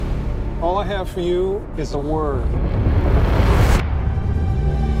All I have for you is a word.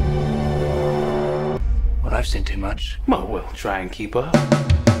 Well, I've seen too much. Well, we'll try and keep up.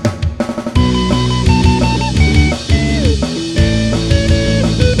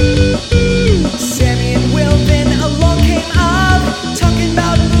 Sammy and Will, then along came up. Talking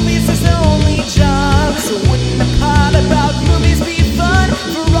about movies is their only job. So wouldn't a pod about movies be fun?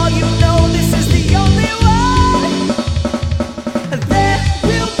 For all you know, this is the only one. There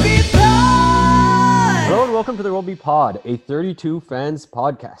will be fun. Hello and welcome to There Will Be Pod, a 32 fans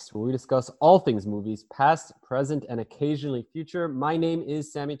podcast where we discuss all things movies, past, present, and occasionally future. My name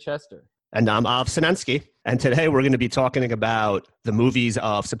is Sammy Chester. And I'm Av Sinensky. And today we're going to be talking about the movies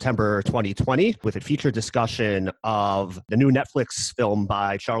of September 2020 with a feature discussion of the new Netflix film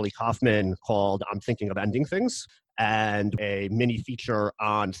by Charlie Kaufman called I'm Thinking of Ending Things, and a mini feature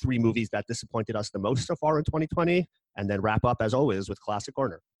on 3 movies that disappointed us the most so far in 2020, and then wrap up, as always, with Classic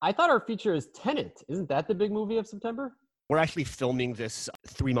Corner. I thought our feature is Tenet. Isn't that the big movie of September? We're actually filming this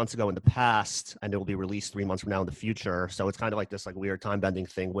 3 months ago in the past, and it will be released 3 months from now in the future. So it's kind of like this weird time-bending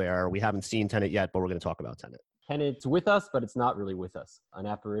thing where we haven't seen Tenet yet, but we're going to talk about Tenet. Tenet's with us, but it's not really with us. An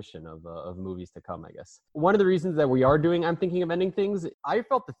apparition of movies to come, I guess. One of the reasons that we are doing I'm Thinking of Ending Things, I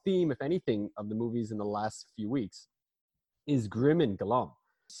felt the theme, if anything, of the movies in the last few weeks is grim and glum.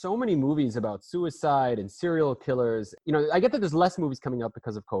 So many movies about suicide and serial killers. You know, I get that there's less movies coming up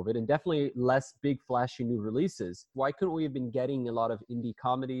because of COVID and definitely less big flashy new releases. Why couldn't we have been getting a lot of indie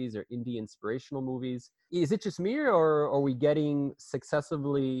comedies or indie inspirational movies? Is it just me, or are we getting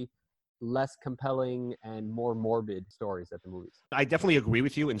successively less compelling and more morbid stories at the movies? I definitely agree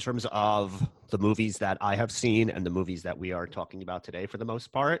with you in terms of the movies that I have seen and the movies that we are talking about today for the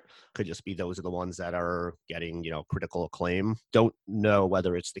most part. Could just be those are the ones that are getting, critical acclaim. Don't know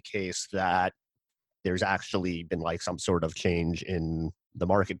whether it's the case that there's actually been some sort of change in the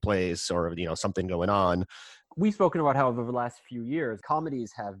marketplace or, something going on. We've spoken about how over the last few years,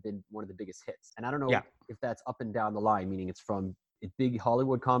 comedies have been one of the biggest hits. And I don't know if that's up and down the line, meaning it's from big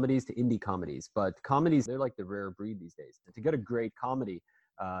Hollywood comedies to indie comedies, but comedies, they're like the rare breed these days. To get a great comedy,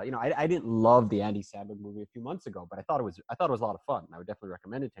 I didn't love the Andy Samberg movie a few months ago, but I thought it was a lot of fun. I would definitely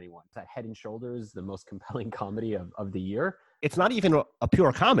recommend it to anyone. That Head and Shoulders, the most compelling comedy of the year. It's not even a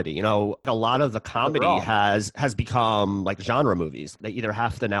pure comedy. A lot of the comedy has become like genre movies. They either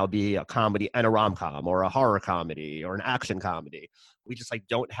have to now be a comedy and a rom-com, or a horror comedy, or an action comedy. We just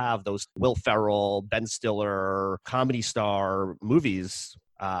don't have those Will Ferrell, Ben Stiller, comedy star movies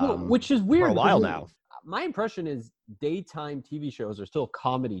which is weird for a while now. My impression is daytime TV shows are still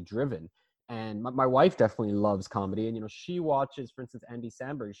comedy driven. And my wife definitely loves comedy. And, she watches, for instance, Andy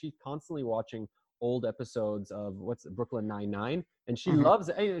Samberg. She's constantly watching old episodes of Brooklyn Nine-Nine. And she loves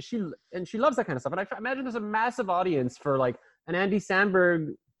it. She loves that kind of stuff. And I imagine there's a massive audience for an Andy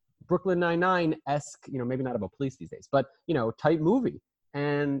Samberg, Brooklyn Nine-Nine-esque, maybe not about police these days, but, type movie.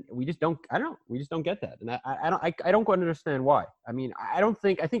 And we just don't get that. And I don't quite understand why. I mean, I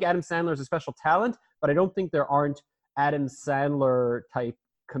think Adam Sandler is a special talent, but I don't think there aren't Adam Sandler type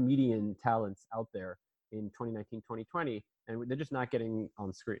comedian talents out there in 2019, 2020, and they're just not getting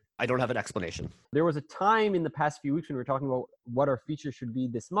on screen. I don't have an explanation. There was a time in the past few weeks when we were talking about what our feature should be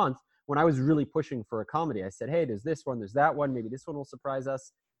this month when I was really pushing for a comedy. I said, hey, there's this one, there's that one, maybe this one will surprise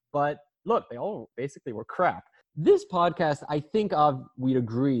us. But look, they all basically were crap. This podcast, I think we'd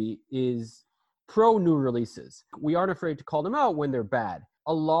agree, is pro new releases. We aren't afraid to call them out when they're bad.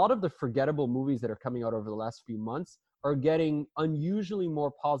 A lot of the forgettable movies that are coming out over the last few months are getting unusually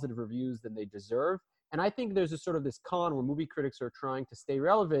more positive reviews than they deserve. And I think there's this con where movie critics are trying to stay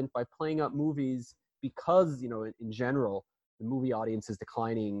relevant by playing up movies because, in general, the movie audience is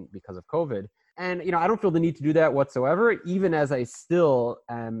declining because of COVID. And, I don't feel the need to do that whatsoever, even as I still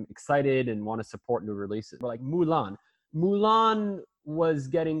am excited and want to support new releases. But like Mulan. Mulan was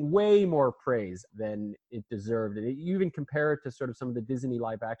getting way more praise than it deserved. And you even compare it to some of the Disney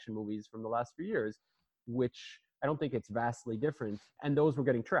live action movies from the last few years, which I don't think it's vastly different. And those were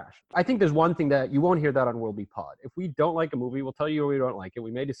getting trashed. I think there's one thing that you won't hear that on Will Be Pod. If we don't like a movie, we'll tell you we don't like it.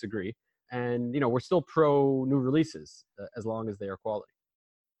 We may disagree. And, we're still pro new releases as long as they are quality.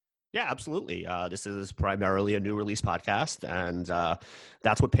 Yeah, absolutely. This is primarily a new release podcast, and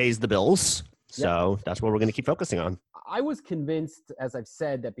that's what pays the bills. So that's what we're going to keep focusing on. I was convinced, as I've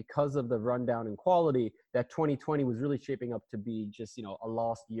said, that because of the rundown in quality, that 2020 was really shaping up to be just, a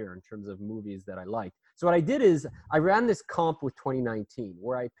lost year in terms of movies that I liked. So what I did is I ran this comp with 2019,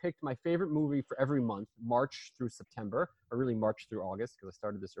 where I picked my favorite movie for every month, March through September, or really March through August, because I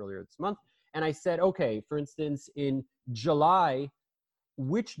started this earlier this month. And I said, okay, for instance, in July,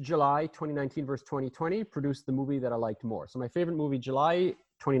 which July 2019 versus 2020 produced the movie that I liked more? So my favorite movie, July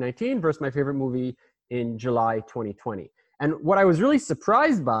 2019 versus my favorite movie in July 2020. And what I was really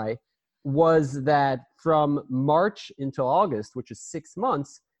surprised by was that from March until August, which is 6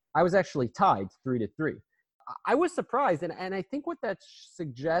 months, I was actually tied 3-3. I was surprised. And I think what that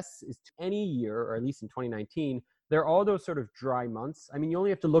suggests is any year, or at least in 2019, there are all those sort of dry months. I mean, you only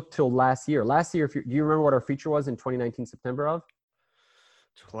have to look till last year. Last year, do you remember what our feature was in 2019 September of?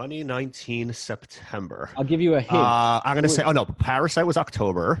 2019 September. I'll give you a hint. I'm going to say, Parasite was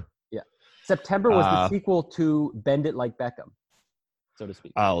October. Yeah. September was the sequel to Bend It Like Beckham, so to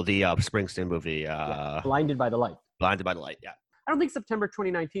speak. Oh, the Springsteen movie. Blinded by the Light. Blinded by the Light, yeah. I don't think September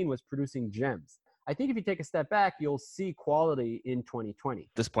 2019 was producing gems. I think if you take a step back, you'll see quality in 2020. At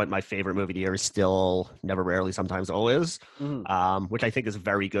this point, my favorite movie of the year is still Never, Rarely, Sometimes, Always, which I think is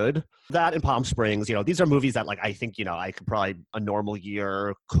very good. That and Palm Springs, these are movies that, like, I think, I could probably, a normal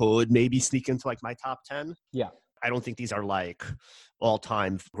year, could maybe sneak into, like, my top 10. Yeah. I don't think these are, like,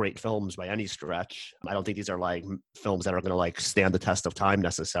 all-time great films by any stretch. I don't think these are, like, films that are going to, like, stand the test of time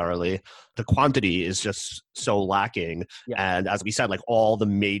necessarily. The quantity is just so lacking. Yeah. And as we said, like, all the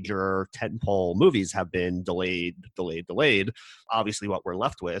major tentpole movies have been delayed. Obviously, what we're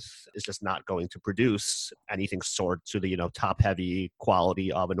left with is just not going to produce anything sort to the, top-heavy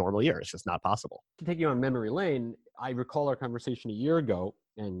quality of a normal year. It's just not possible. To take you on memory lane, I recall our conversation a year ago,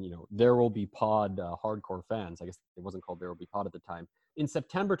 and, There Will Be Pod hardcore fans, I guess it wasn't called There Will Be Pod at the time. In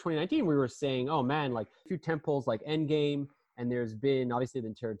September 2019, we were saying, oh man, like a few tentpoles like Endgame, and there's been obviously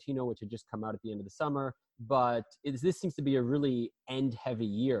then Tarantino, which had just come out at the end of the summer, but this seems to be a really end-heavy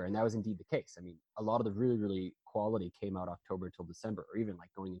year, and that was indeed the case. I mean, a lot of the really, really quality came out October till December, or even like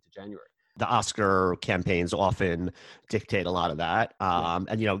going into January. The Oscar campaigns often dictate a lot of that.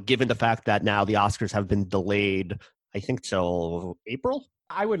 And, given the fact that now the Oscars have been delayed, I think till April.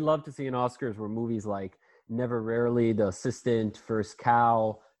 I would love to see an Oscars where movies like Never, Rarely, The Assistant, First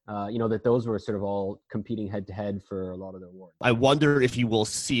Cow, that those were sort of all competing head to head for a lot of the awards. I wonder if you will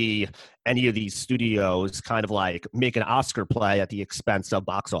see any of these studios kind of like make an Oscar play at the expense of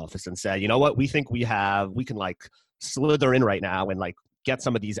box office and say, you know what, we think we can like slither in right now and like get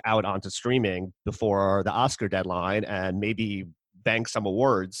some of these out onto streaming before the Oscar deadline and maybe bank some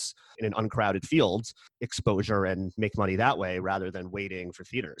awards in an uncrowded field, exposure, and make money that way rather than waiting for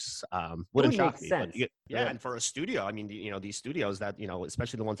theaters. Wouldn't shock me. Sense. Yeah, and for a studio, I mean, these studios that,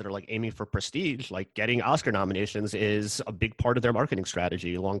 especially the ones that are like aiming for prestige, like getting Oscar nominations is a big part of their marketing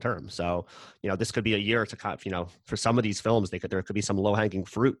strategy long term. So, this could be a year to kind of, for some of these films, there could be some low hanging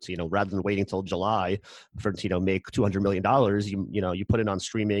fruit. Rather than waiting till July for make $200 million, you put it on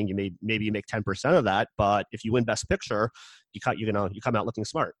streaming. Maybe you make 10% of that, but if you win Best Picture, you come out looking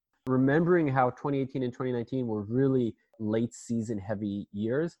smart. Remembering how 2018 and 2019 were really late season heavy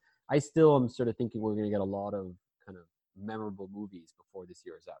years, I still am sort of thinking we're going to get a lot of kind of memorable movies before this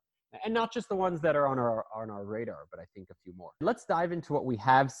year is out. And not just the ones that are on our radar, but I think a few more. Let's dive into what we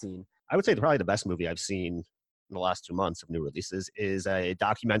have seen. I would say probably the best movie I've seen in the last 2 months of new releases is a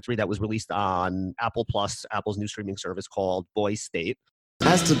documentary that was released on Apple Plus, Apple's new streaming service, called Boy State.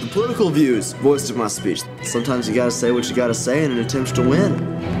 As to the political views voiced in my speech, sometimes you gotta say what you gotta say in an attempt to win.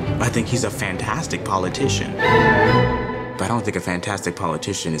 I think he's a fantastic politician. But I don't think a fantastic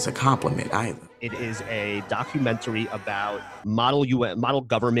politician is a compliment either. It is a documentary about model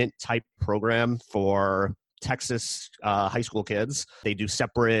government type program for Texas high school kids. They do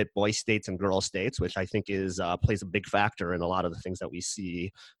separate boy states and girl states, which I think plays a big factor in a lot of the things that we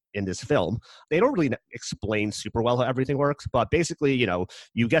see in this film. They don't really explain super well how everything works, but basically,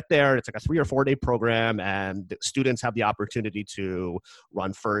 you get there, it's like a 3 or 4 day program, and the students have the opportunity to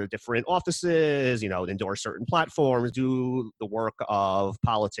run for different offices, endorse certain platforms, do the work of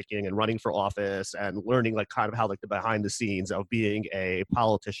politicking and running for office and learning like kind of how like the behind the scenes of being a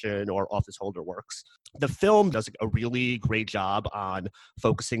politician or office holder works. The film does a really great job on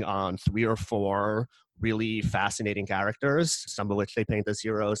focusing on 3 or 4 really fascinating characters, some of which they paint as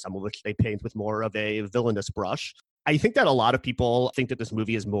heroes, some of which they paint with more of a villainous brush. I think that a lot of people think that this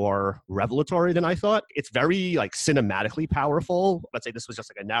movie is more revelatory than I thought. It's very like cinematically powerful. Let's say this was just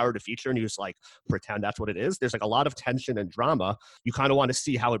like a narrative feature and you just like pretend that's what it is. There's like a lot of tension and drama. You kind of want to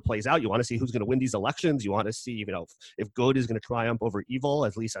see how it plays out. You want to see who's going to win these elections. You want to see, if good is going to triumph over evil,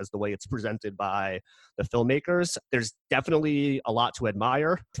 at least as the way it's presented by the filmmakers. There's definitely a lot to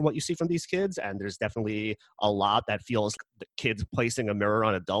admire from what you see from these kids. And there's definitely a lot that feels the kids placing a mirror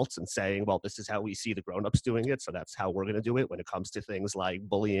on adults and saying, well, this is how we see the grown-ups doing it. So that's how we're going to do it when it comes to things like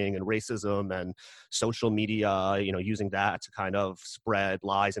bullying and racism and social media, using that to kind of spread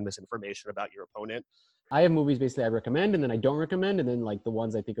lies and misinformation about your opponent. I have movies basically I recommend and then I don't recommend, and then like the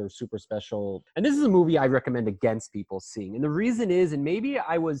ones I think are super special. And this is a movie I recommend against people seeing. And the reason is, and maybe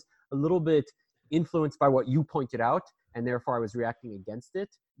I was a little bit influenced by what you pointed out, and therefore I was reacting against it.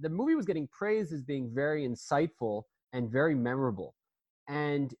 The movie was getting praised as being very insightful and very memorable.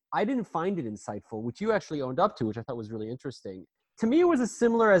 And I didn't find it insightful, which you actually owned up to, which I thought was really interesting. To me, it was as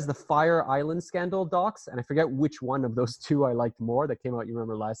similar as the Fire Island scandal docs, and I forget which one of those two I liked more that came out, you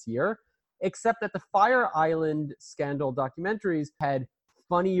remember, last year, except that the Fire Island scandal documentaries had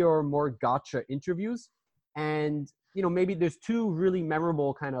funnier, more gotcha interviews. And, you know, maybe there's two really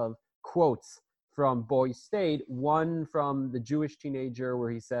memorable kind of quotes from Boy State, one from the Jewish teenager where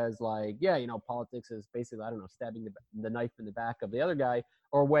he says like, yeah, you know, politics is basically, I don't know, stabbing the knife in the back of the other guy,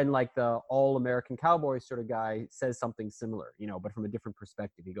 or when like the all-American cowboy sort of guy says something similar, you know, but from a different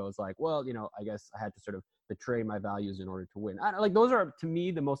perspective. He goes like, well, you know, I guess I had to sort of betray my values in order to win. Like those are, to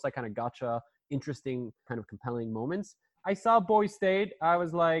me, the most like kind of gotcha, interesting, kind of compelling moments. I saw Boy State. I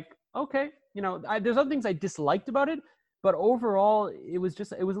was like, okay, you know, there's other things I disliked about it, but overall, it was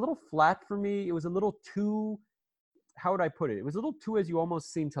a little flat for me. It was a little too, how would I put it? It was a little too, as you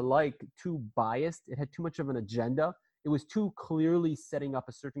almost seem to like, too biased. It had too much of an agenda. It was too clearly setting up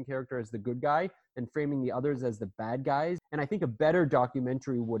a certain character as the good guy and framing the others as the bad guys. And I think a better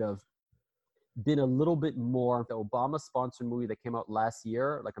documentary would have been a little bit more the Obama-sponsored movie that came out last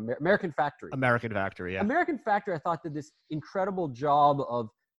year, like American Factory. American Factory, yeah. American Factory, I thought, did this incredible job of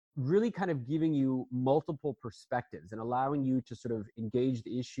really kind of giving you multiple perspectives and allowing you to sort of engage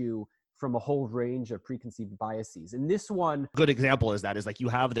the issue from a whole range of preconceived biases. And this one, good example is like you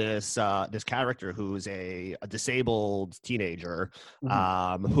have this this character who's a disabled teenager,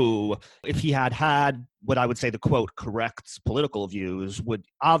 who, if he had what I would say the quote correct political views, would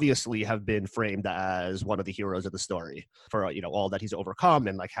obviously have been framed as one of the heroes of the story for, you know, all that he's overcome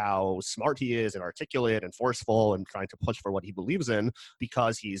and like how smart he is and articulate and forceful and trying to push for what he believes in.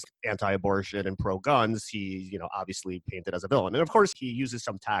 Because he's anti-abortion and pro-guns, he's, you know, obviously painted as a villain. And of course he uses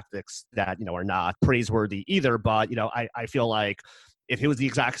some tactics that, you know, are not praiseworthy either. But, you know, I feel like if it was the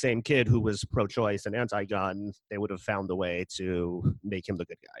exact same kid who was pro-choice and anti-gun, they would have found a way to make him the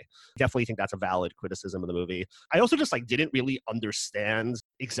good guy. Definitely think that's a valid criticism of the movie. I also just like didn't really understand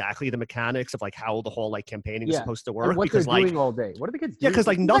exactly the mechanics of like how the whole like campaigning is supposed to work. And what because they're doing all day. What are the kids doing? Yeah, because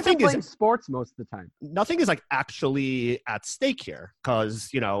like nothing is sports most of the time. Nothing is like actually at stake here. Because,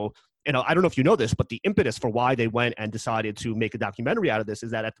 you know, I don't know if you know this, but the impetus for why they went and decided to make a documentary out of this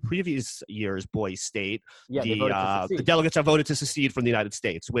is that at the previous year's Boy State, the delegates have voted to secede from the United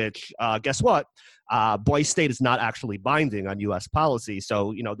States, which, guess what? Boy State is not actually binding on U.S. policy.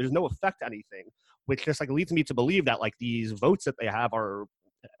 So, you know, there's no effect on anything, which just like leads me to believe that like these votes that they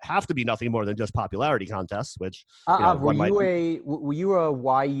have to be nothing more than just popularity contests, which were you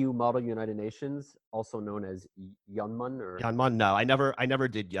a YU Model United Nations, also known as Yunmun? Or Yunmun? No, I never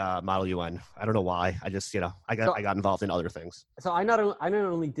did Model UN. I don't know why. I just, you know, I got involved in other things. So I not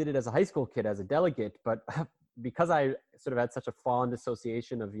only did it as a high school kid, as a delegate, but because I sort of had such a fond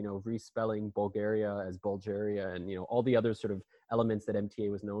association of, you know, respelling Bulgaria as Bulgaria and, you know, all the other sort of elements that MTA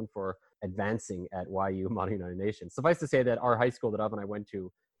was known for advancing at YU Model United Nations. Suffice to say that our high school that Av and I went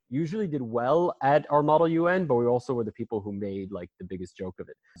to usually did well at our Model UN, but we also were the people who made like the biggest joke of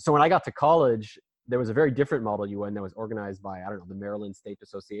it. So when I got to college, there was a very different Model UN that was organized by, I don't know, the Maryland State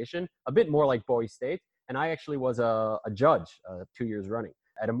Association, a bit more like Boy State. And I actually was a judge 2 years running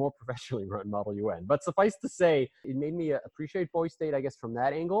at a more professionally run Model UN. But suffice to say, it made me appreciate Boy State, I guess, from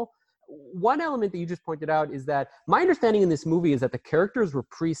that angle. One element that you just pointed out is that my understanding in this movie is that the characters were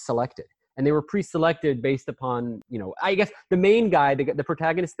pre-selected. And they were pre-selected based upon, you know, I guess the main guy, the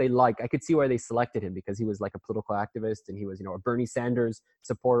protagonist they like, I could see why they selected him because he was like a political activist and he was, you know, a Bernie Sanders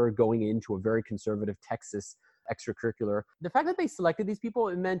supporter going into a very conservative Texas extracurricular. The fact that they selected these people,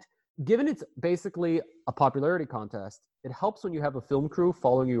 it meant, given it's basically a popularity contest, it helps when you have a film crew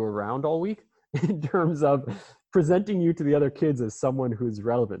following you around all week in terms of presenting you to the other kids as someone who's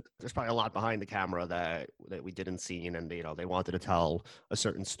relevant. There's probably a lot behind the camera that we didn't see, and you know, they wanted to tell a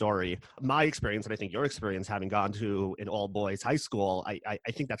certain story. My experience, and I think your experience, having gone to an all boys high school, I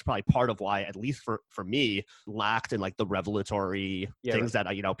think that's probably part of why, at least for me, lacked in like the revelatory things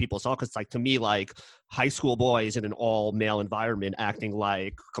that you know, people saw. Because like to me, like high school boys in an all male environment acting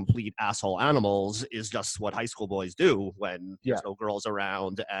like complete asshole animals is just what high school boys do when there's no girls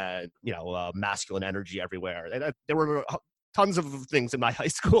around and, you know, masculine energy everywhere. And there were tons of things in my high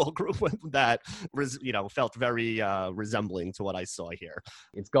school group that, you know, felt very resembling to what I saw here.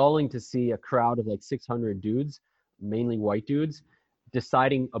 It's galling to see a crowd of like 600 dudes, mainly white dudes,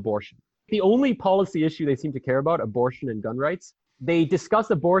 deciding abortion. The only policy issue they seem to care about, abortion and gun rights, they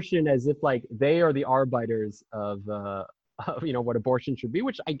discuss abortion as if like they are the arbiters of what abortion should be,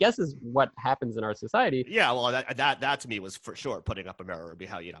 which I guess is what happens in our society. Yeah, well, that to me was for sure putting up a mirror be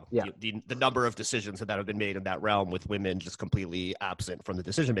how the number of decisions that have been made in that realm with women just completely absent from the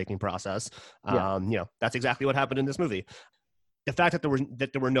decision making process. That's exactly what happened in this movie. The fact that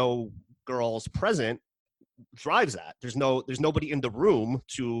there were no girls present drives that. There's nobody in the room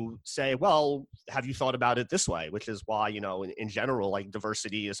to say, well, have you thought about it this way? Which is why, in general, like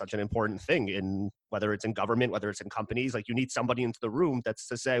diversity is such an important thing in whether it's in government, whether it's in companies. Like you need somebody into the room that's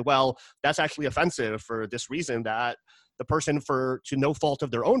to say, well, that's actually offensive for this reason that the person to no fault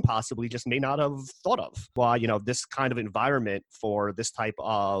of their own possibly just may not have thought of. Why, this kind of environment for this type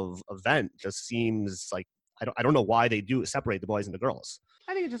of event just seems like, I don't know why they do separate the boys and the girls.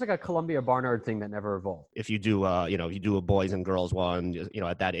 I think it's just like a Columbia Barnard thing that never evolved. If you do, if you do a boys and girls one,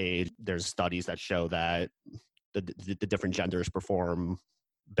 at that age, there's studies that show that the different genders perform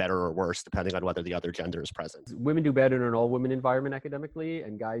better or worse depending on whether the other gender is present. Women do better in an all-women environment academically,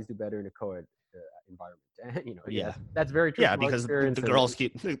 and guys do better in a co-ed environment. That's very true. Yeah, because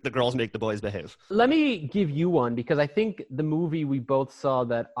the girls make the boys behave. Let me give you one, because I think the movie we both saw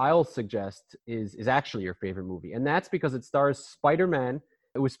that I'll suggest is actually your favorite movie, and that's because it stars Spider-Man.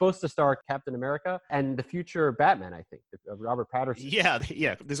 It was supposed to star Captain America and the future Batman, I think, Robert Pattinson.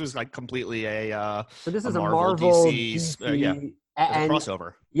 Yeah. This was like completely so this is a Marvel DC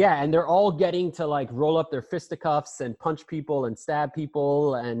crossover. Yeah, and they're all getting to like roll up their fisticuffs and punch people and stab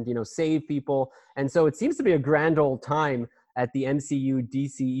people and save people. And so it seems to be a grand old time at the MCU,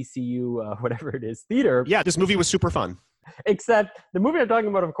 DC, ECU, whatever it is, theater. Yeah, this movie was super fun. Except the movie I'm talking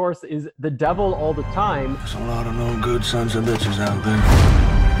about, of course, is The Devil All the Time. There's a lot of no good sons of bitches out there.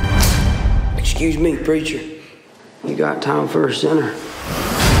 Excuse me, preacher. You got time for a sinner?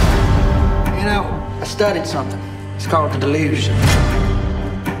 I studied something. It's called the delusion.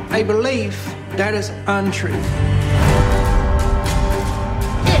 A belief that is untrue.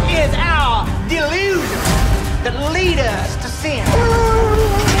 It is our delusion that lead us to sin.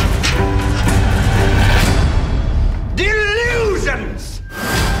 Delusions!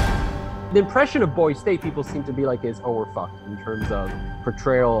 The impression of Boy State, people seem to be like, is, oh, we're fucked in terms of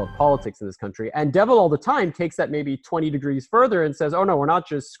portrayal of politics in this country. And Devil All the Time takes that maybe 20 degrees further and says, oh no, we're not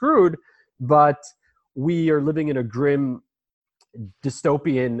just screwed, but we are living in a grim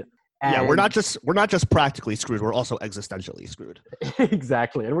dystopian. Yeah, we're not just practically screwed, we're also existentially screwed.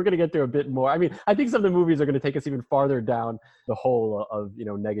 Exactly. And we're going to get to a bit more. I mean, I think some of the movies are going to take us even farther down the hole of,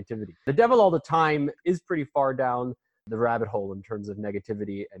 negativity. The Devil All the Time is pretty far down the rabbit hole in terms of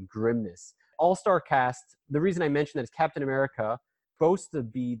negativity and grimness. All-star cast. The reason I mentioned that is Captain America supposed to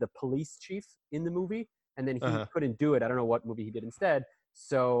be the police chief in the movie, and then he couldn't do it. I don't know what movie he did instead.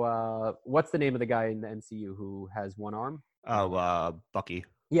 So what's the name of the guy in the MCU who has one arm? Bucky.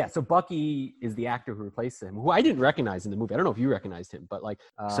 Yeah, so Bucky is the actor who replaced him, who I didn't recognize in the movie. I don't know if you recognized him, but like...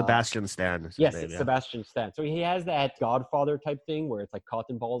 Sebastian Stan. Yes, name, Sebastian Stan. So he has that Godfather type thing where it's like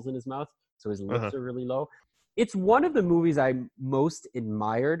cotton balls in his mouth, so his lips are really low. It's one of the movies I most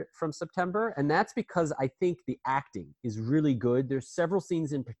admired from September, and that's because I think the acting is really good. There's several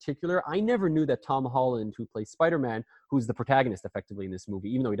scenes in particular. I never knew that Tom Holland, who plays Spider-Man, who's the protagonist effectively in this movie,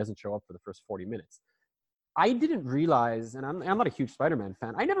 even though he doesn't show up for the first 40 minutes. I didn't realize, and I'm not a huge Spider-Man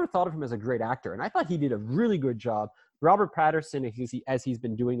fan, I never thought of him as a great actor, and I thought he did a really good job. Robert Pattinson, as he's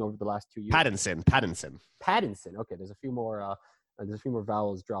been doing over the last 2 years. Pattinson. Okay, there's a few more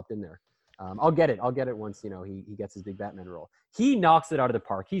vowels dropped in there. I'll get it once, he gets his big Batman role. He knocks it out of the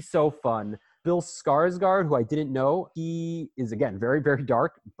park. He's so fun. Bill Skarsgård, who I didn't know, he is, again, very, very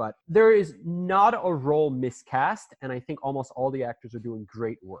dark, but there is not a role miscast, and I think almost all the actors are doing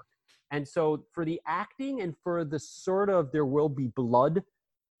great work. And so for the acting and for the sort of there will be blood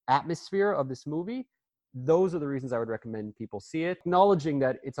atmosphere of this movie, those are the reasons I would recommend people see it, acknowledging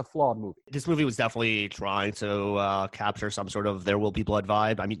that it's a flawed movie. This movie was definitely trying to capture some sort of there will be blood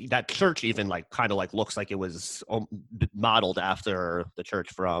vibe. I mean, that church even kind of looks like it was modeled after the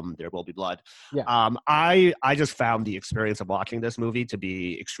church from There Will Be Blood. Yeah. I just found the experience of watching this movie to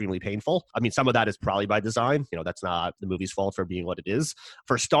be extremely painful. I mean, some of that is probably by design. That's not the movie's fault for being what it is.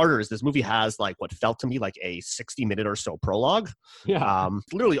 For starters, this movie has what felt to me like a 60-minute or so prologue. Yeah.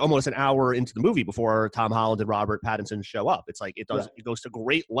 Literally almost an hour into the movie before Tom Holland and Robert Pattinson show up. It's like it goes to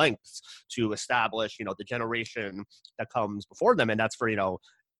great lengths to establish, the generation that comes before them. And that's for,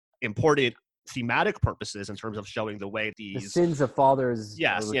 important thematic purposes in terms of showing the way The these sins of fathers.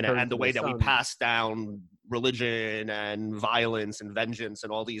 yes, are you know, returned and the to way their that we sons. pass down religion and violence and vengeance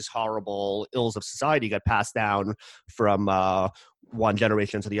and all these horrible ills of society get passed down from one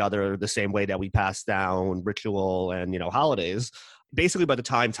generation to the other, the same way that we pass down ritual and, you know, holidays. Basically, by the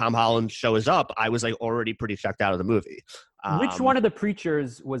time Tom Holland shows up, I was like already pretty checked out of the movie. Which one of the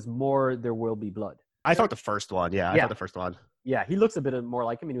preachers was more There Will Be Blood? I thought the first one. Yeah, I Yeah. thought the first one. Yeah, he looks a bit more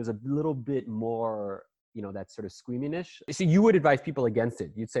like him, and he was a little bit more, you know, that sort of screaminess. So you would advise people against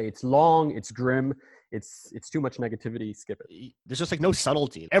it. You'd say it's long, it's grim, it's too much negativity, skip it. There's just like no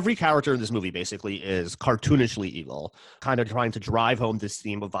subtlety. Every character in this movie basically is cartoonishly evil, kind of trying to drive home this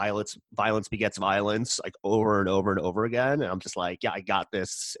theme of violence begets violence, like over and over and over again. And I'm just like, yeah, I got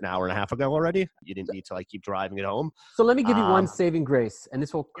this an hour and a half ago already. You didn't need to like keep driving it home. So let me give you one saving grace, and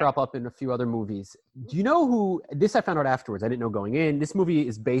this will crop up in a few other movies. Do you know who, this I found out afterwards, I didn't know going in, this movie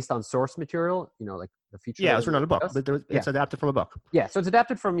is based on source material, you know, like the feature. Yeah, it's written on a book. It's adapted from a book. Yeah, so it's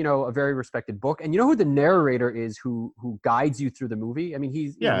adapted from, you know, a very respected book. And you know who the narrator is who guides you through the movie? I mean,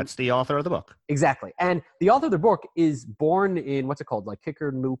 he's... Yeah, it's the author of the book. Exactly. And the author of the book is born in, what's it called, like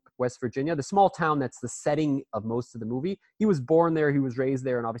Kicker Loop, West Virginia, the small town that's the setting of most of the movie. He was born there, he was raised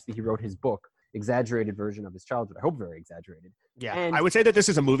there, and obviously he wrote his book, exaggerated version of his childhood. I hope very exaggerated. Yeah, and I would say that this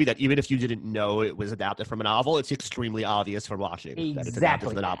is a movie that even if you didn't know it was adapted from a novel, it's extremely obvious from watching that it's adapted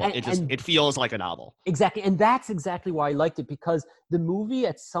from the novel. It feels like a novel. Exactly, and that's exactly why I liked it, because the movie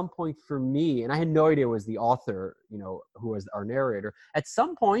at some point for me, and I had no idea it was the author, you know, who was our narrator. At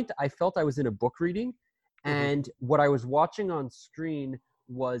some point, I felt I was in a book reading, and what I was watching on screen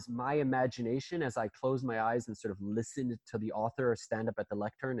was my imagination as I closed my eyes and sort of listened to the author stand up at the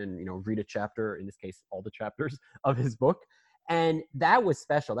lectern and, you know, read a chapter, in this case, all the chapters of his book. And that was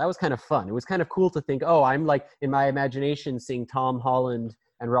special. That was kind of fun. It was kind of cool to think, oh, I'm like in my imagination seeing Tom Holland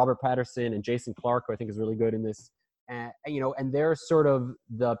and Robert Pattinson and Jason Clarke, who I think is really good in this. And, you know, and they're sort of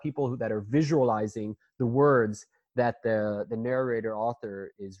the people that are visualizing the words that the narrator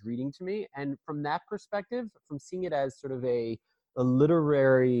author is reading to me. And from that perspective, from seeing it as sort of a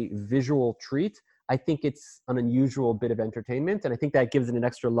literary visual treat, I think it's an unusual bit of entertainment. And I think that gives it an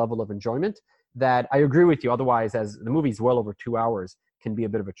extra level of enjoyment that I agree with you. Otherwise, as the movie's well over 2 hours, can be a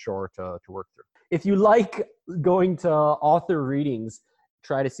bit of a chore to work through. If you like going to author readings,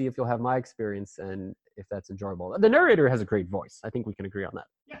 try to see if you'll have my experience and if that's enjoyable. The narrator has a great voice. I think we can agree on that.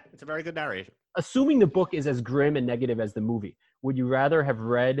 Yeah, it's a very good narration. Assuming the book is as grim and negative as the movie, would you rather have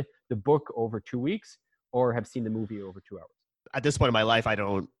read the book over 2 weeks or have seen the movie over 2 hours? At this point in my life, I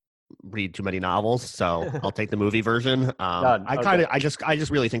don't read too many novels, so I'll take the movie version. I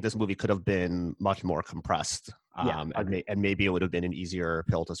just really think this movie could have been much more compressed. And maybe it would have been an easier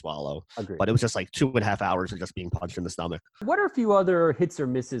pill to swallow. Agreed. But it was just like 2.5 hours of just being punched in the stomach. What are a few other hits or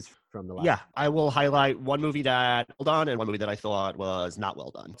misses from the last? Yeah, I will highlight one movie that well done and one movie that I thought was not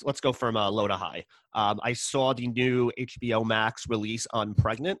well done. So let's go from low to high. I saw the new HBO Max release on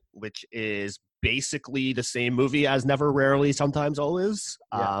Pregnant, which is basically the same movie as Never, Rarely, Sometimes, Always,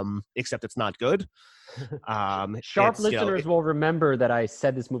 except it's not good. Sharp listeners will remember that I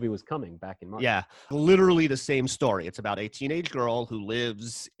said this movie was coming back in March. Yeah, literally the same story. It's about a teenage girl who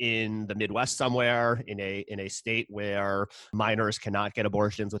lives in the Midwest somewhere in a state where minors cannot get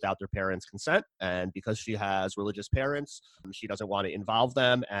abortions without their parents' consent. And because she has religious parents, she doesn't want to involve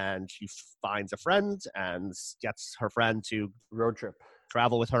them. And she finds a friend and gets her friend to road trip.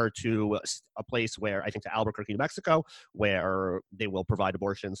 Travel with her to a place where, I think to Albuquerque, New Mexico, where they will provide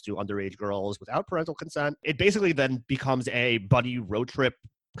abortions to underage girls without parental consent. It basically then becomes a buddy road trip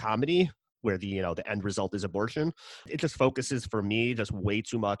comedy where the end result is abortion. It just focuses for me just way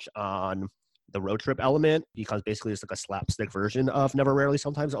too much on the road trip element because basically it's like a slapstick version of Never, Rarely,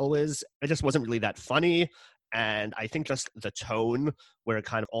 Sometimes, Always. It just wasn't really that funny. And I think just the tone where it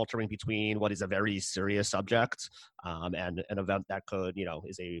kind of altering between what is a very serious subject and an event that could,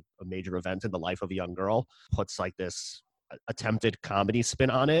 is a major event in the life of a young girl puts like this attempted comedy spin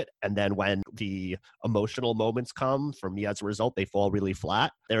on it. And then when the emotional moments come, for me as a result, they fall really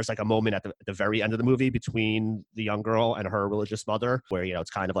flat. There's like a moment at the very end of the movie between the young girl and her religious mother where, it's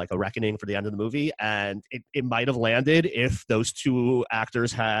kind of like a reckoning for the end of the movie. And it might have landed if those two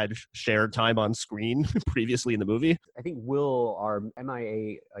actors had shared time on screen previously in the movie. I think Will, our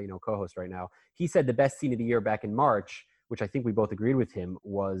MIA, co-host right now, he said the best scene of the year back in March, which I think we both agreed with him,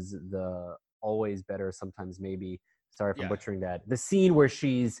 was the Always Better, Sometimes Maybe. Sorry if I'm butchering that. The scene where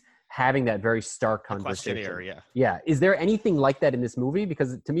she's having that very stark conversation. Yeah. Is there anything like that in this movie?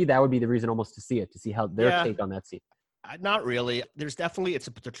 Because to me, that would be the reason almost to see it, to see how their take on that scene. Not really. There's definitely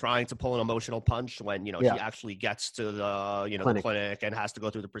they're trying to pull an emotional punch when she actually gets to the the clinic and has to go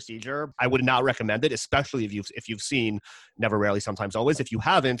through the procedure. I would not recommend it, especially if you've seen Never, Rarely, Sometimes, Always. If you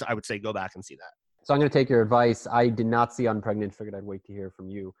haven't, I would say go back and see that. So I'm going to take your advice. I did not see Unpregnant. Figured I'd wait to hear from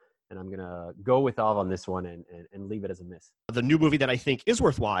you. And I'm going to go with Av on this one and leave it as a miss. The new movie that I think is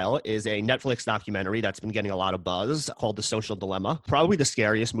worthwhile is a Netflix documentary that's been getting a lot of buzz called The Social Dilemma. Probably the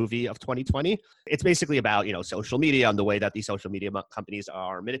scariest movie of 2020. It's basically about, social media and the way that these social media companies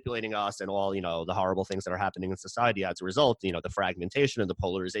are manipulating us and all, the horrible things that are happening in society as a result, the fragmentation and the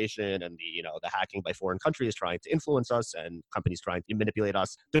polarization and the hacking by foreign countries trying to influence us and companies trying to manipulate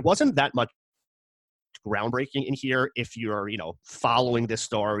us. There wasn't that much groundbreaking in here. If you're following this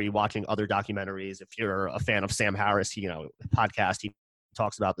story, watching other documentaries, if you're a fan of Sam Harris, podcast, he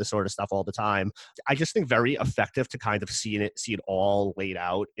talks about this sort of stuff all the time. I just think very effective to kind of see it all laid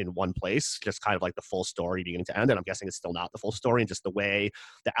out in one place, just kind of like the full story beginning to end. And I'm guessing it's still not the full story, and just the way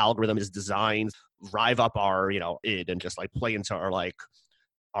the algorithm is designed, drive up our id and just like play into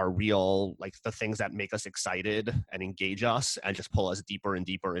our real, the things that make us excited and engage us and just pull us deeper and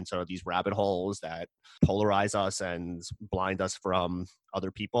deeper into these rabbit holes that polarize us and blind us from other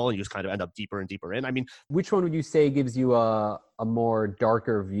people. And you just kind of end up deeper and deeper in. I mean, which one would you say gives you a more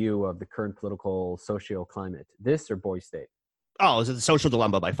darker view of the current political socio climate? This or Boy State? Oh, it's The Social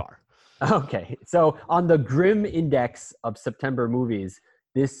Dilemma by far. Okay. So on the grim index of September movies,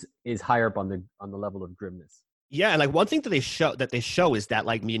 this is higher up on the level of grimness. Yeah, and one thing that they show is that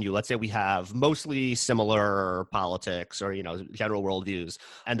me and you, let's say we have mostly similar politics or general worldviews,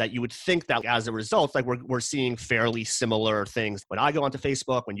 and that you would think that as a result, we're seeing fairly similar things. When I go onto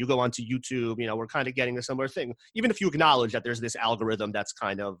Facebook, when you go onto YouTube, we're kind of getting a similar thing. Even if you acknowledge that there's this algorithm that's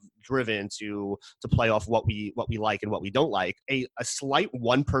kind of driven to play off what we like and what we don't like, a slight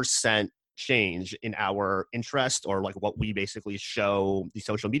 1% change in our interest or what we basically show the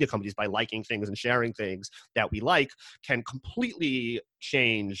social media companies by liking things and sharing things that we like can completely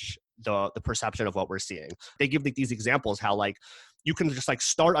change the perception of what we're seeing. They give these examples how you can just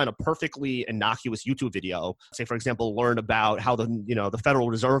start on a perfectly innocuous YouTube video, say for example, learn about how the Federal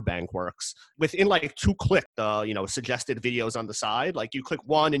Reserve Bank works. Within 2 clicks, suggested videos on the side, you click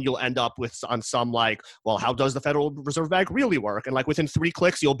one and you'll end up on some well, how does the Federal Reserve Bank really work? And within 3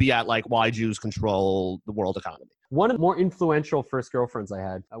 clicks, you'll be at why Jews control the world economy. One of the more influential first girlfriends I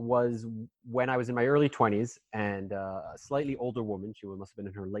had was when I was in my early 20s, and a slightly older woman, she must have been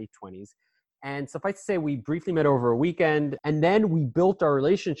in her late 20s. And suffice to say, we briefly met over a weekend, and then we built our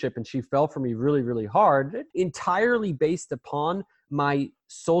relationship, and she fell for me really, really hard, entirely based upon my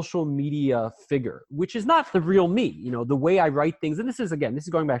social media figure, which is not the real me. The way I write things, and this is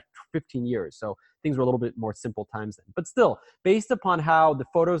going back 15 years, so things were a little bit more simple times then. But still, based upon how the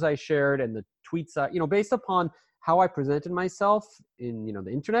photos I shared and the tweets, based upon how I presented myself in,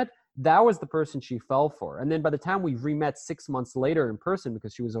 the internet, that was the person she fell for. And then by the time we re-met 6 months later in person,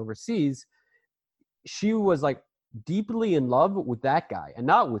 because she was overseas, she was deeply in love with that guy and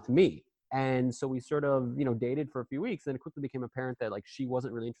not with me. And so we sort of, dated for a few weeks. And it quickly became apparent that she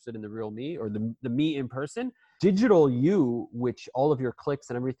wasn't really interested in the real me or the me in person. Digital you, which all of your clicks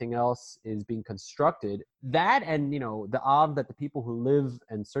and everything else is being constructed, that and, the Av that the people who live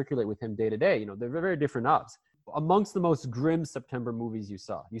and circulate with him day to day, they're very, very different Avs. Amongst the most grim September movies you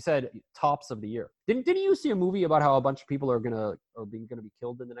saw, you said tops of the year. Didn't you see a movie about how a bunch of people are gonna be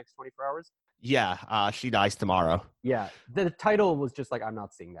killed in the next 24 hours? Yeah, She Dies Tomorrow. Yeah, the title was just I'm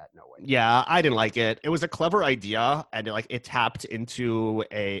not seeing that. No way. Yeah, I didn't like it. It was a clever idea, and it tapped into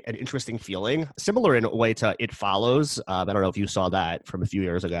an interesting feeling, similar in a way to It Follows. I don't know if you saw that from a few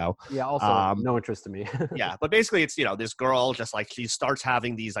years ago. Yeah, also no interest to me. Yeah, but basically it's this girl just she starts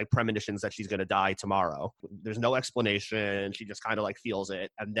having these premonitions that she's gonna die tomorrow. There's no explanation. She just kind of feels it,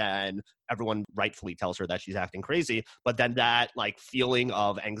 and then everyone rightfully tells her that she's acting crazy. But then that feeling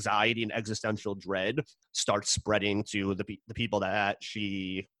of anxiety and existential dread starts spreading to the people that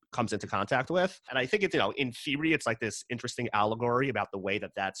she comes into contact with. And I think it's, in theory, it's this interesting allegory about the way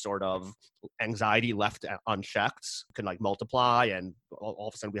that sort of anxiety left unchecked can multiply. And all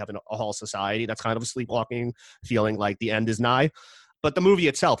of a sudden we have a whole society that's kind of sleepwalking, feeling like the end is nigh. But the movie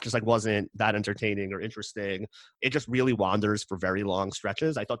itself just wasn't that entertaining or interesting. It just really wanders for very long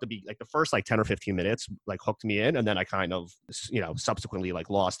stretches. I thought the first 10 or 15 minutes hooked me in, and then I kind of subsequently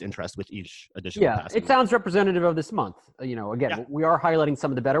lost interest with each additional. Yeah, it sounds representative of this month. Again, we are highlighting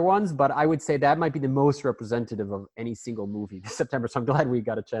some of the better ones, but I would say that might be the most representative of any single movie this September. So I'm glad we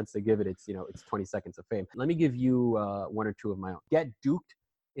got a chance to give it its 20 seconds of fame. Let me give you one or two of my own. Get Duked.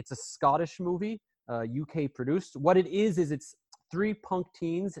 It's a Scottish movie, UK produced. What it is it's 3 punk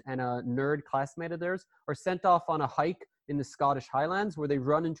teens and a nerd classmate of theirs are sent off on a hike in the Scottish Highlands where they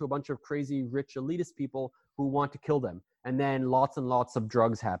run into a bunch of crazy rich elitist people who want to kill them. And then lots and lots of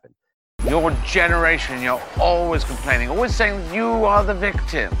drugs happen. Your generation, you're always complaining, always saying you are the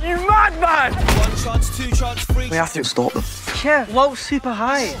victim. You madman! 1 chance, 2 chance, 3 We have to stop them. Yeah, low, super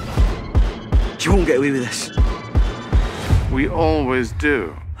high. You won't get away with this. We always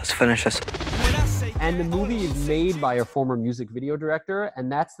do. Let's finish this. And the movie is made by a former music video director,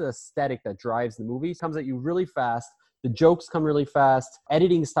 and that's the aesthetic that drives the movie. It comes at you really fast. The jokes come really fast.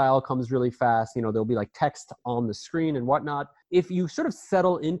 Editing style comes really fast. You know, there'll be like text on the screen and whatnot. If you sort of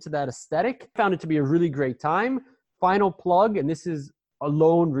settle into that aesthetic, I found it to be a really great time. Final plug, and this is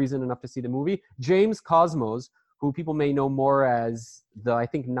alone reason enough to see the movie. James Cosmos, who people may know more as the, I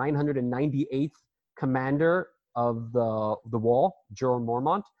think, 998th commander of the Wall, Jorah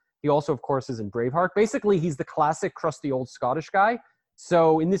Mormont. He also, of course, is in Braveheart. Basically, he's the classic crusty old Scottish guy.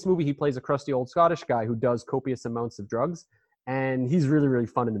 So in this movie, he plays a crusty old Scottish guy who does copious amounts of drugs. And he's really, really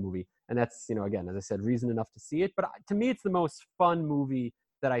fun in the movie. And that's, you know, again, as I said, reason enough to see it. But to me, it's the most fun movie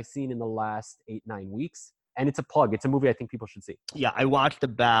that I've seen in the last 8-9 weeks. And it's a plug. It's a movie I think people should see. Yeah, I watched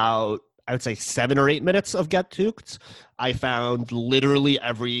about, I would say 7 or 8 minutes of Get Tooked. I found literally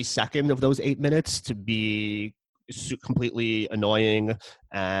every second of those 8 minutes to be completely annoying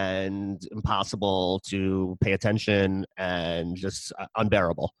and impossible to pay attention and just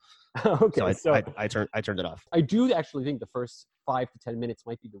unbearable. Okay, so I turned it off. I do actually think the first 5 to 10 minutes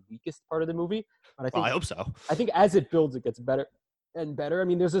might be the weakest part of the movie, but I hope so. I think as it builds, it gets better and better. I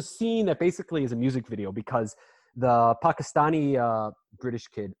mean, there's a scene that basically is a music video because the Pakistani British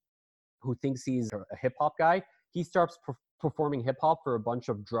kid who thinks he's a hip hop guy, he starts performing hip hop for a bunch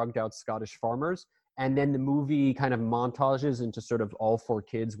of drugged out Scottish farmers. And then the movie kind of montages into sort of all 4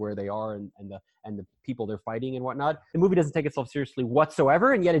 kids where they are and the people they're fighting and whatnot. The movie doesn't take itself seriously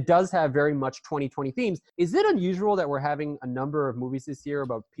whatsoever, and yet it does have very much 2020 themes. Is it unusual that we're having a number of movies this year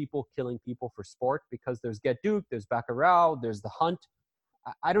about people killing people for sport? Because there's Get Duked, there's Bacurau, there's The Hunt.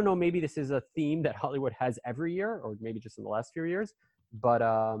 I don't know, maybe this is a theme that Hollywood has every year, or maybe just in the last few years. But,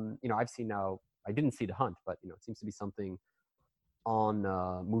 you know, I've seen now, I didn't see The Hunt, but, you know, it seems to be something on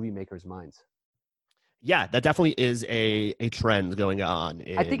movie makers' minds. Yeah, that definitely is a trend going on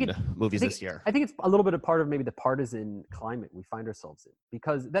in movies this year. I think it's a little bit a part of maybe the partisan climate we find ourselves in,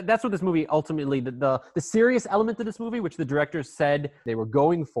 because that's what this movie ultimately, the serious element of this movie, which the directors said they were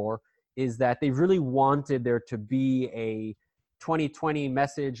going for, is that they really wanted there to be a 2020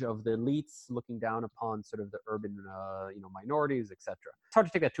 message of the elites looking down upon sort of the urban, minorities, etc. It's hard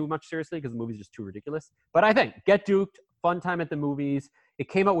to take that too much seriously because the movie's just too ridiculous. But I think Get Duked, fun time at the movies. It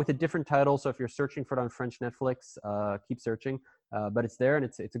came out with a different title, so if you're searching for it on French Netflix, keep searching. But it's there, and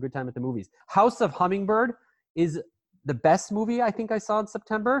it's a good time at the movies. House of Hummingbird is the best movie I think I saw in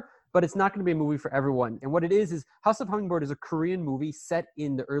September, but it's not going to be a movie for everyone. And what it is House of Hummingbird is a Korean movie set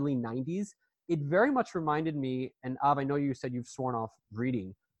in the early 90s. It very much reminded me, and Av, I know you said you've sworn off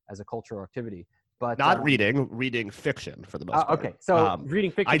reading as a cultural activity. But, not reading fiction for the most part. Okay, so reading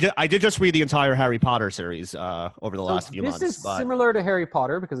fiction. I did just read the entire Harry Potter series over the last few months. This is similar to Harry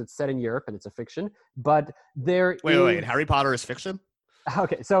Potter because it's set in Europe and it's a fiction. But wait, Harry Potter is fiction?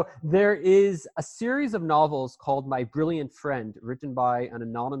 Okay, so there is a series of novels called My Brilliant Friend, written by an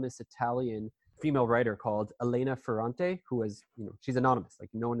anonymous Italian female writer called Elena Ferrante, who is, she's anonymous. Like,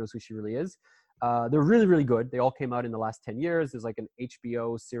 no one knows who she really is. They're really, really good. They all came out in the last 10 years. There's like an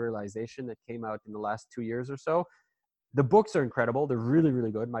HBO serialization that came out in the last 2 years or so. The books are incredible. They're really, really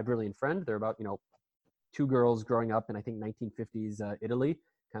good. My Brilliant Friend. They're about, 2 girls growing up in, I think, 1950s Italy,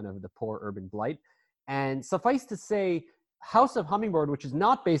 kind of the poor urban blight. And suffice to say, House of Hummingbird, which is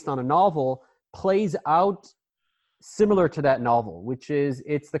not based on a novel, plays out similar to that novel, which is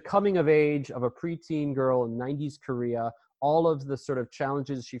it's the coming of age of a preteen girl in 90s Korea, all of the sort of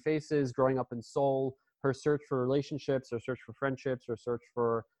challenges she faces growing up in Seoul, her search for relationships, her search for friendships, her search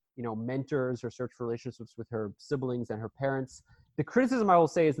for, mentors, her search for relationships with her siblings and her parents. The criticism I will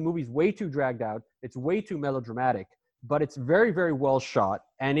say is the movie's way too dragged out. It's way too melodramatic, but it's very, very well shot.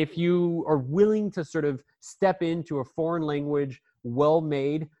 And if you are willing to sort of step into a foreign language,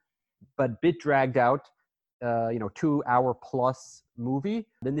 well-made, but bit dragged out, 2 hour plus movie,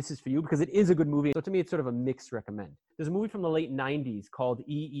 then this is for you because it is a good movie. So to me, it's sort of a mixed recommend. There's a movie from the late 90s called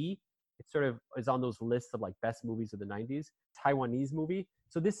EE. It sort of is on those lists of like best movies of the 90s. Taiwanese movie.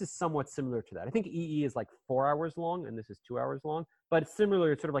 So this is somewhat similar to that. I think EE is like 4 hours long and this is 2 hours long, but it's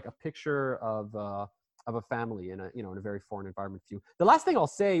similar. It's sort of like a picture of a family in a very foreign environment view. The last thing I'll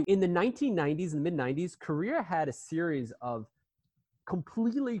say, in the 1990s and mid 90s, Korea had a series of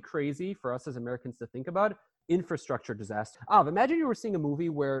completely crazy for us as Americans to think about infrastructure disaster. Imagine you were seeing a movie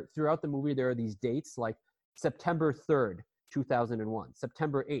where throughout the movie there are these dates like September 3rd, 2001,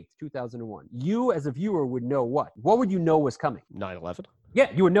 September 8th, 2001. You as a viewer would know what? What would you know was coming? 9/11. Yeah,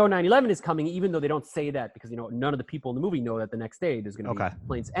 you would know 9/11 is coming, even though they don't say that because none of the people in the movie know that the next day there's going to be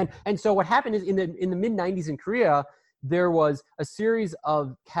planes. And so what happened is in the mid 90s in Korea, there was a series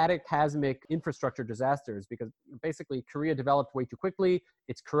of cataclysmic infrastructure disasters because basically Korea developed way too quickly.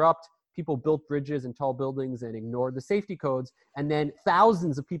 It's corrupt. People built bridges and tall buildings and ignored the safety codes. And then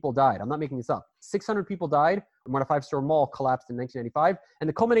thousands of people died. I'm not making this up. 600 people died when a 5-star mall collapsed in 1995. And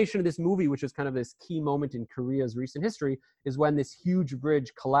the culmination of this movie, which is kind of this key moment in Korea's recent history, is when this huge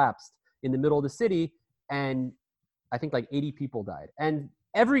bridge collapsed in the middle of the city. And I think like 80 people died. And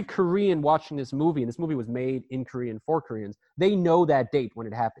every Korean watching this movie, and this movie was made in Korean for Koreans, they know that date when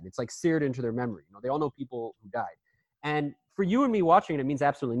it happened. It's like seared into their memory. They all know people who died. And for you and me watching it means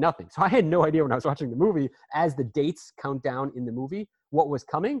absolutely nothing. So I had no idea when I was watching the movie, as the dates count down in the movie, what was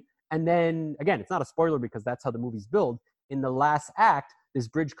coming. And then, again, it's not a spoiler because that's how the movie's built. In the last act, this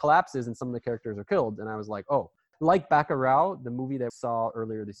bridge collapses and some of the characters are killed. And I was like, oh, like Bacurau, the movie that I saw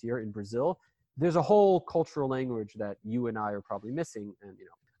earlier this year in Brazil, there's a whole cultural language that you and I are probably missing.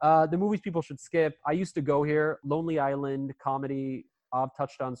 And, the movies people should skip. I used to go here, Lonely Island, comedy. I've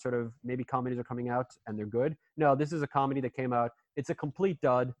touched on sort of maybe comedies are coming out and they're good. No, this is a comedy that came out. It's a complete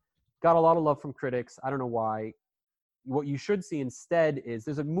dud. Got a lot of love from critics. I don't know why. What you should see instead is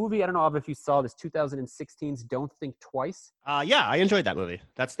there's a movie, I don't know if you saw this, 2016's Don't Think Twice. Yeah, I enjoyed that movie.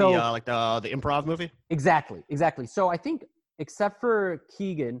 That's the improv movie? Exactly. So I think except for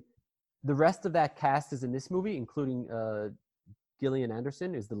Keegan, the rest of that cast is in this movie, including Gillian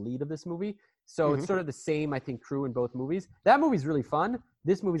Anderson is the lead of this movie. So it's sort of the same, I think, crew in both movies. That movie's really fun.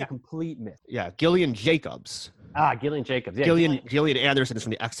 This movie's a complete myth. Yeah, Gillian Jacobs. Gillian Jacobs. Yeah, Gillian Anderson is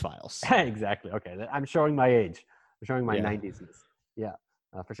from the X-Files. Exactly. Okay, I'm showing my age. I'm showing my 90s. Yeah,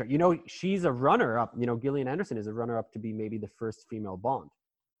 for sure. She's a runner-up. Gillian Anderson is a runner-up to be maybe the first female Bond.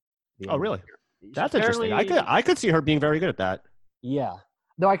 Oh, really? That's interesting. I could see her being very good at that. Yeah.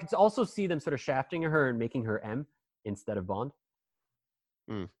 Though I could also see them sort of shafting her and making her M instead of Bond.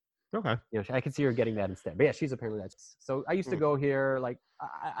 Okay. I could see her getting that instead. But yeah, she's apparently that. So I used to go here, like,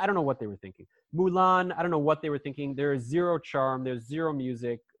 I don't know what they were thinking. Mulan, I don't know what they were thinking. There is zero charm. There's zero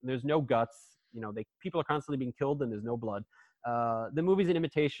music. There's no guts. People are constantly being killed and there's no blood. The movie's an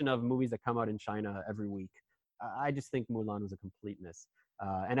imitation of movies that come out in China every week. I just think Mulan was a complete miss.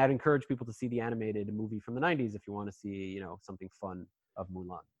 And I'd encourage people to see the animated movie from the 90s if you want to see, something fun of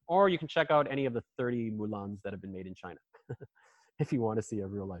Mulan. Or you can check out any of the 30 Mulans that have been made in China. If you want to see a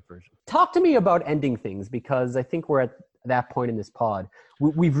real life version. Talk to me about ending things, because I think we're at that point in this pod.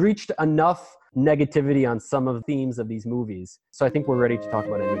 We've reached enough negativity on some of the themes of these movies. So I think we're ready to talk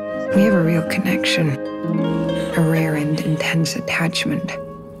about ending things. We have a real connection, a rare and intense attachment.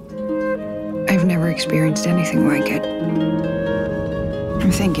 I've never experienced anything like it.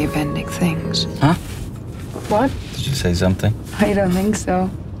 I'm thinking of ending things. Huh? What? Did you say something? I don't think so.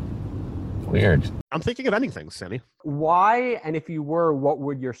 Weird. I'm thinking of ending things, Sammy. Why? And if you were, what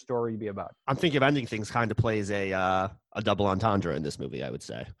would your story be about? I'm thinking of ending things kind of plays a double entendre in this movie, I would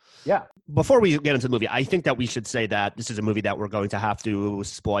say. Yeah. Before we get into the movie, I think that we should say that this is a movie that we're going to have to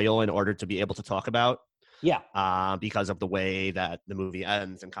spoil in order to be able to talk about. Yeah. Because of the way that the movie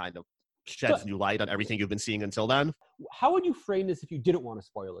ends and kind of sheds new light on everything you've been seeing until then. How would you frame this if you didn't want to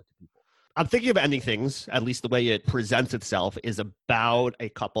spoil it to people? I'm thinking of ending things, at least the way it presents itself, is about a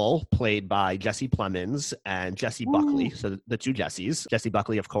couple played by Jesse Plemons and Jessie Buckley. So the two Jessies. Jessie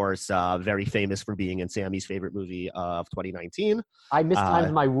Buckley, of course, very famous for being in Sammy's favorite movie of 2019. I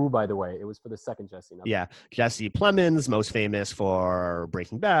mistimed my woo, by the way. It was for the second Jessie. Yeah. Jesse Plemons, most famous for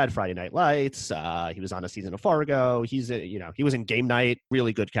Breaking Bad, Friday Night Lights. He was on a season of Fargo. He was in Game Night.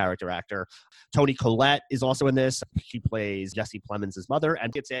 Really good character actor. Toni Collette is also in this. She plays Jesse Plemons' mother.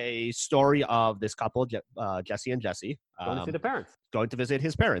 And it's a story of this couple, Jesse and Jesse. Going to see the parents. Going to visit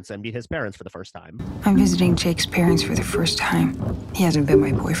his parents and meet his parents for the first time. I'm visiting Jake's parents for the first time. He hasn't been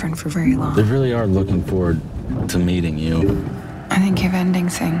my boyfriend for very long. They really are looking forward to meeting you. I think of ending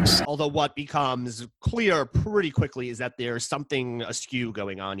things. Although what becomes clear pretty quickly is that there's something askew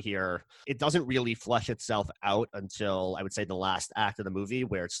going on here. It doesn't really flesh itself out until, I would say, the last act of the movie,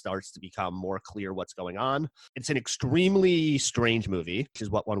 where it starts to become more clear what's going on. It's an extremely strange movie, which is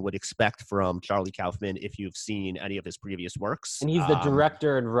what one would expect from Charlie Kaufman if you've seen any of his previous works. And he's the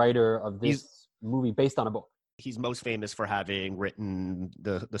director and writer of this movie based on a book. He's most famous for having written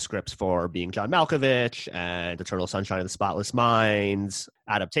the scripts for Being John Malkovich and Eternal Sunshine of the Spotless Mind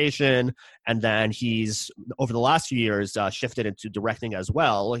adaptation. And then he's, over the last few years, shifted into directing as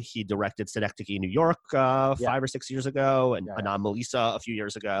well. He directed Synecdoche, New York 5 or 6 years ago, and Anam Melissa a few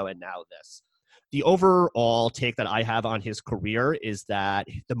years ago, and now this. The overall take that I have on his career is that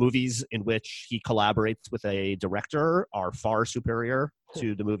the movies in which he collaborates with a director are far superior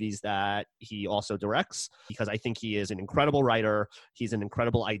to the movies that he also directs, because I think he is an incredible writer. He's an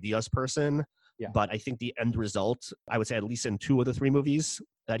incredible ideas person. Yeah. But I think the end result, I would say at least in 2 of the 3 movies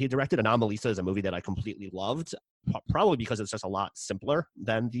that he directed, Anam Melissa is a movie that I completely loved, probably because it's just a lot simpler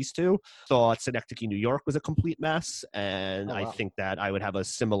than these 2. Thought Synecdoche, New York was a complete mess, and I think that I would have a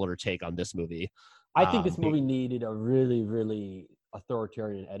similar take on this movie. I think this movie needed a really, really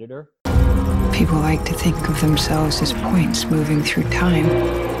authoritarian editor. People like to think of themselves as points moving through time,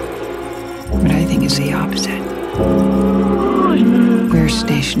 but I think it's the opposite. We're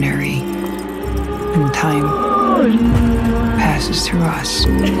stationary, and time passes through us,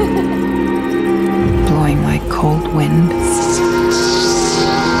 blowing like cold wind.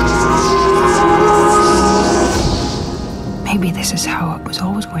 Maybe this is how it was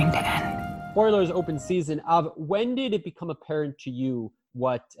always going to end. Spoilers, open season. When did it become apparent to you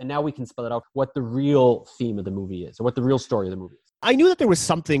and now we can spell it out, what the real theme of the movie is, or what the real story of the movie is? I knew that there was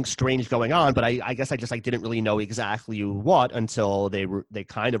something strange going on, but I guess I just didn't really know exactly what until they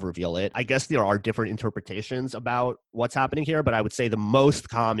kind of reveal it. I guess there are different interpretations about what's happening here, but I would say the most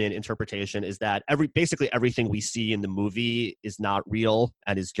common interpretation is that basically everything we see in the movie is not real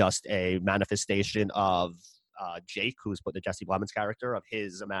and is just a manifestation of Jake, who's the Jesse Plemons character, of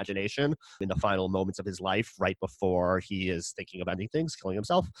his imagination in the final moments of his life, right before he is thinking of ending things, killing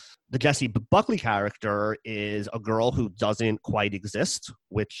himself. The Jessie Buckley character is a girl who doesn't quite exist,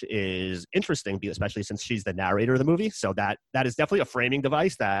 which is interesting, especially since she's the narrator of the movie. So that is definitely a framing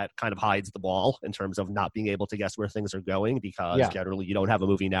device that kind of hides the ball in terms of not being able to guess where things are going, because generally you don't have a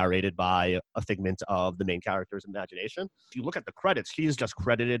movie narrated by a figment of the main character's imagination. If you look at the credits, she is just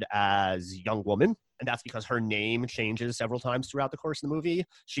credited as young woman, and that's because her name changes several times throughout the course of the movie.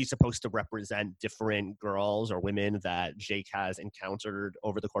 She's supposed to represent different girls or women that Jake has encountered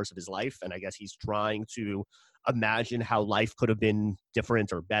over the course of his life, and I guess he's trying to imagine how life could have been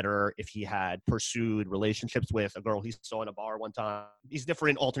different or better if he had pursued relationships with a girl he saw in a bar one time. These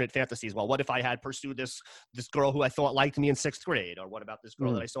different alternate fantasies. Well, what if I had pursued this girl who I thought liked me in 6th grade? Or what about this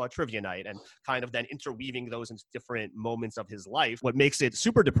girl that I saw at trivia night? And kind of then interweaving those into different moments of his life. What makes it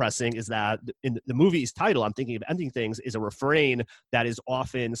super depressing is that in the movie's title, I'm Thinking of Ending Things, is a refrain that is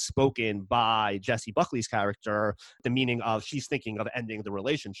often spoken by Jessie Buckley's character, the meaning of she's thinking of ending the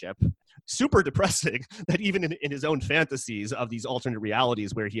relationship. Super depressing that even in his own fantasies of these alternate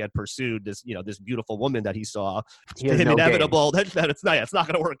realities where he had pursued this, this beautiful woman that he saw, inevitable that it's not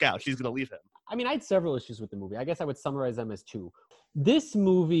going to work out. She's going to leave him. I mean, I had several issues with the movie. I guess I would summarize them as 2. This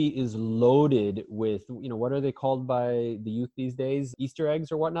movie is loaded with, what are they called by the youth these days? Easter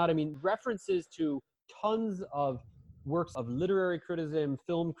eggs or whatnot. I mean, references to tons of works of literary criticism,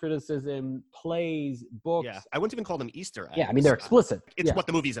 film criticism, plays, books. Yeah, I wouldn't even call them Easter eggs. Yeah, I mean, they're explicit. It's what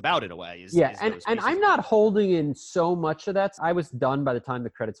the movie's about in a way. And I'm not holding in so much of that. I was done by the time the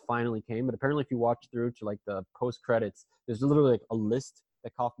credits finally came, but apparently if you watch through to the post-credits, there's literally a list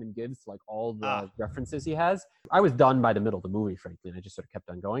that Kaufman gives to all the references he has. I was done by the middle of the movie, frankly, and I just sort of kept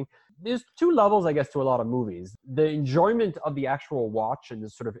on going. There's 2 levels, I guess, to a lot of movies. The enjoyment of the actual watch and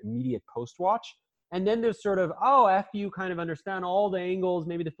the sort of immediate post-watch. And then there's sort of, after you kind of understand all the angles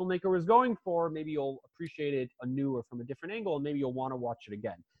maybe the filmmaker was going for, maybe you'll appreciate it anew or from a different angle, and maybe you'll want to watch it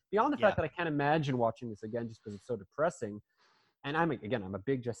again. Beyond the fact that I can't imagine watching this again just because it's so depressing, and I'm a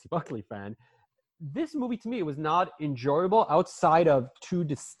big Jessie Buckley fan, this movie to me was not enjoyable outside of 2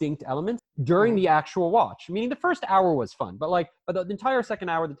 distinct elements during the actual watch. Meaning the first hour was fun, but the entire second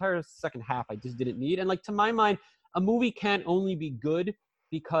hour, the entire second half, I just didn't need. And to my mind, a movie can't only be good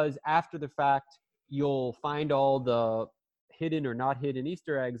because after the fact, you'll find all the hidden or not hidden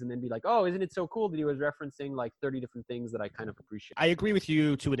Easter eggs and then be like, oh, isn't it so cool that he was referencing 30 different things that I kind of appreciate. I agree with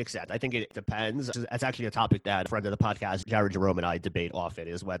you to an extent. I think it depends. It's actually a topic that a friend of the podcast, Jared Jerome, and I debate often,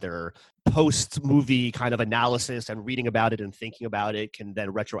 is whether post-movie kind of analysis and reading about it and thinking about it can then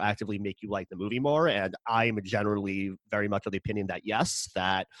retroactively make you like the movie more. And I'm generally very much of the opinion that yes,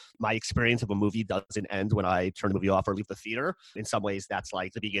 that my experience of a movie doesn't end when I turn the movie off or leave the theater. In some ways, that's the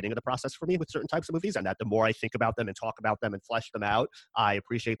beginning of the process for me with certain types of movies, and that the more I think about them and talk about them and flesh them out, I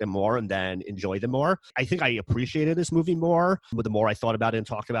appreciate them more and then enjoy them more. I think I appreciated this movie more the more I thought about it and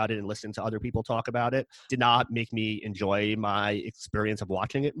talked about it and listened to other people talk about it. Did not make me enjoy my experience of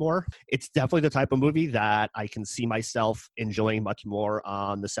watching it more. It's definitely the type of movie that I can see myself enjoying much more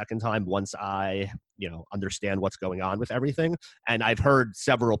on the second time once I understand what's going on with everything. And I've heard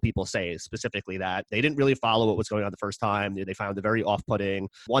several people say specifically that they didn't really follow what was going on the first time. They found it very off-putting.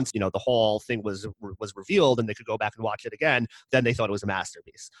 Once, the whole thing was revealed and they could go back and watch it again, then they thought it was a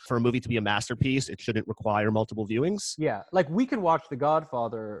masterpiece. For a movie to be a masterpiece, it shouldn't require multiple viewings. Yeah, like we can watch The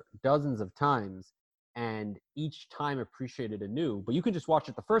Godfather dozens of times and each time appreciate it anew, but you can just watch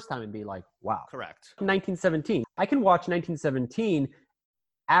it the first time and be like, wow. Correct. 1917. I can watch 1917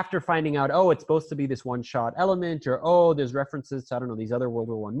 after finding out, oh, it's supposed to be this one-shot element, or, oh, there's references to, I don't know, these other World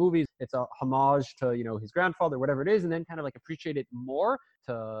War I movies. It's a homage to, his grandfather, whatever it is, and then kind of like appreciate it more,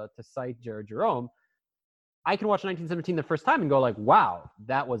 to cite Jared Jerome. I can watch 1917 the first time and go like, wow,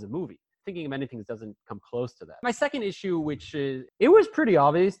 that was a movie. Thinking of anything that doesn't come close to that. My second issue, which is, it was pretty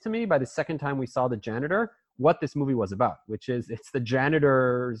obvious to me by the second time we saw The Janitor what this movie was about, which is it's the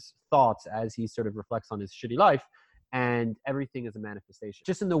janitor's thoughts as he sort of reflects on his shitty life. And everything is a manifestation.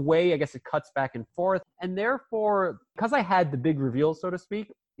 Just in the way, I guess, it cuts back and forth. And therefore, because I had the big reveal, so to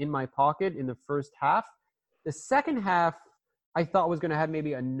speak, in my pocket in the first half, the second half, I thought was going to have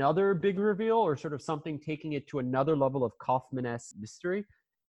maybe another big reveal or sort of something taking it to another level of Kaufman-esque mystery.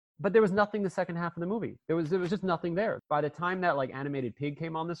 But there was nothing the second half of the movie. There was just nothing there. By the time that like animated pig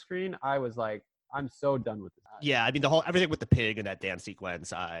came on the screen, I was like, I'm so done with this. Yeah, I mean, everything with the pig and that dance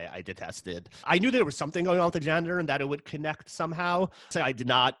sequence, I detested. I knew there was something going on with the janitor and that it would connect somehow. So I did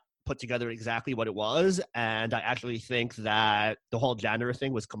not put together exactly what it was. And I actually think that the whole janitor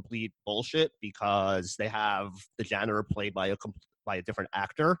thing was complete bullshit because they have the janitor played by a different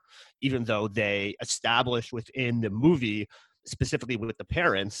actor, even though they established within the movie, specifically with the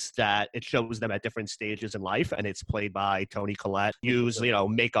parents, that it shows them at different stages in life, and it's played by Toni Collette. Use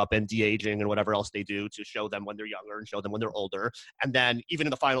makeup and de-aging and whatever else they do to show them when they're younger and show them when they're older. And then even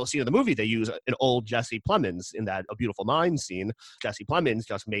in the final scene of the movie, they use an old Jesse Plemons in that A Beautiful Mind scene. Jesse Plemons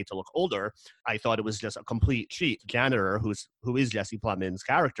just made to look older. I thought it was just a complete cheat. Janitor, who is Jesse Plemons'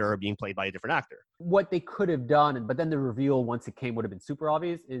 character, being played by a different actor. What they could have done, but then the reveal once it came would have been super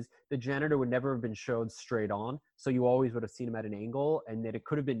obvious, is the janitor would never have been showed straight on. So you always would have seen him at an angle, and that it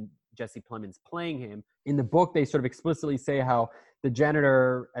could have been Jesse Plemons playing him. In the book, they sort of explicitly say how the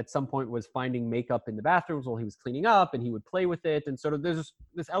janitor at some point was finding makeup in the bathrooms while he was cleaning up, and he would play with it. And sort of there's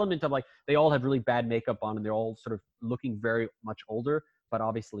this element of like, they all have really bad makeup on, and they're all sort of looking very much older, but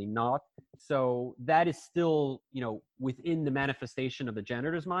obviously not. So that is still, within the manifestation of the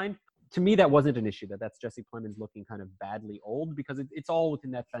janitor's mind. To me, that wasn't an issue, that's Jesse Plemons looking kind of badly old, because it's all within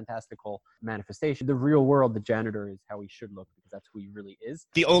that fantastical manifestation. The real world, the janitor is how he should look, because that's who he really is.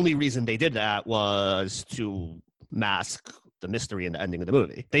 The only reason they did that was to mask the mystery in the ending of the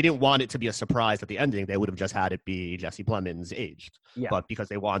movie. They didn't want it to be a surprise at the ending. They would have just had it be Jesse Plemons aged. Yeah. But because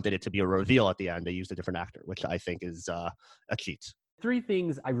they wanted it to be a reveal at the end, they used a different actor, which I think is a cheat. Three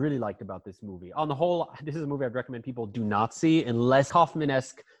things I really liked about this movie. On the whole, this is a movie I'd recommend people do not see unless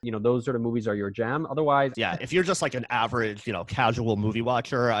Kaufman-esque, those sort of movies are your jam. Otherwise... Yeah, if you're just like an average, casual movie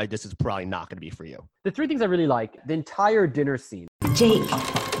watcher, this is probably not going to be for you. The three things I really like, the entire dinner scene. Jake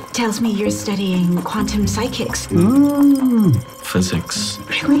tells me you're studying quantum psychics. Physics.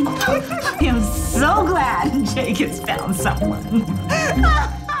 Really? I'm so glad Jake has found someone.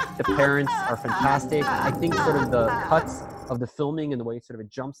 The parents are fantastic. I think sort of the cuts of the filming and the way sort of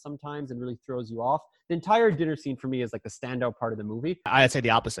it jumps sometimes and really throws you off. The entire dinner scene for me is like the standout part of the movie. I'd say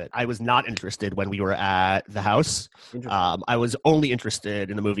the opposite. I was not interested when we were at the house. I was only interested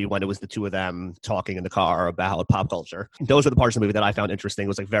in the movie when it was the two of them talking in the car about pop culture. Those are the parts of the movie that I found interesting. It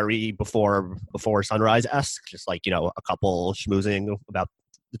was like very before Sunrise-esque, just like, a couple schmoozing about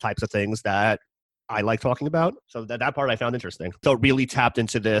the types of things that I like talking about. So that part I found interesting. So it really tapped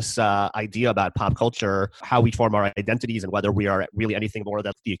into this idea about pop culture, how we form our identities, and whether we are really anything more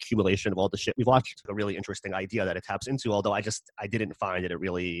than the accumulation of all the shit we've watched. A really interesting idea that it taps into, although I didn't find that it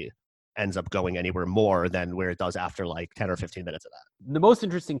really ends up going anywhere more than where it does after like 10 or 15 minutes of that. The most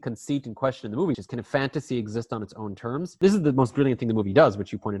interesting conceit and question in the movie is, can a fantasy exist on its own terms? This is the most brilliant thing the movie does,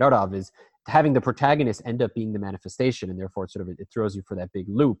 which you pointed out of, is having the protagonist end up being the manifestation, and therefore it throws you for that big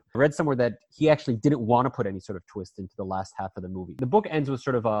loop. I read somewhere that he actually didn't want to put any sort of twist into the last half of the movie. The book ends with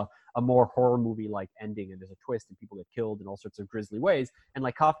sort of a more horror movie-like ending, and there's a twist and people get killed in all sorts of grisly ways. And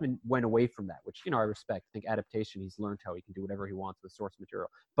like Kaufman went away from that, which, I respect. I think adaptation, he's learned how he can do whatever he wants with source material.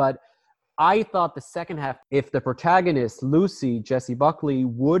 But I thought the second half, if the protagonist, Lucy, Jessie Buckley,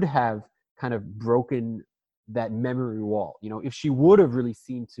 would have kind of broken that memory wall. You know, if she would have really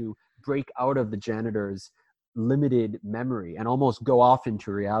seemed to break out of the janitor's limited memory and almost go off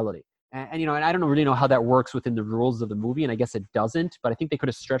into reality. And you know, and I don't really know how that works within the rules of the movie, and I guess it doesn't, but I think they could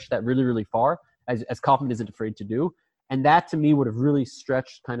have stretched that really, really far, as Kaufman isn't afraid to do. And that, to me, would have really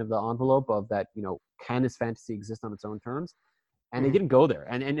stretched kind of the envelope of that, you know, can this fantasy exist on its own terms? And they didn't go there.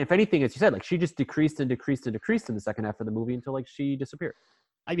 And if anything, as you said, like, she just decreased and decreased and decreased in the second half of the movie until, like, she disappeared.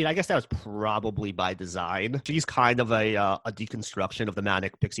 I mean, I guess that was probably by design. She's kind of a deconstruction of the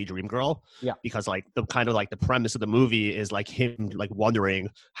manic pixie dream girl. Yeah. Because like the premise of the movie is like him like wondering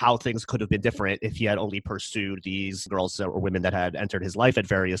how things could have been different if he had only pursued these girls or women that had entered his life at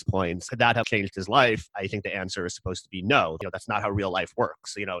various points. Could that have changed his life? I think the answer is supposed to be no. You know, that's not how real life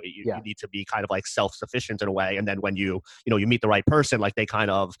works. You know, you need to be kind of like self-sufficient in a way. And then when you meet the right person, like they kind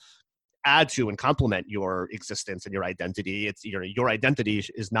of add to and complement your existence and your identity. It's your identity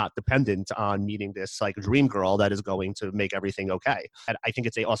is not dependent on meeting this like dream girl that is going to make everything okay. And I think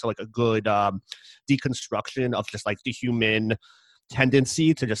it's also like a good deconstruction of just like the human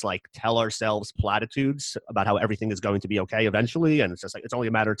tendency to just like tell ourselves platitudes about how everything is going to be okay eventually, and it's just like it's only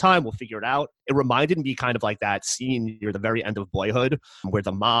a matter of time, we'll figure it out. It reminded me kind of like that scene near the very end of Boyhood where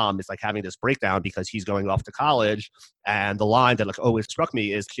the mom is like having this breakdown because he's going off to college, and the line that like always struck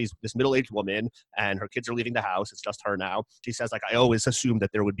me is she's this middle-aged woman and her kids are leaving the house, it's just her now. She says like, I always assumed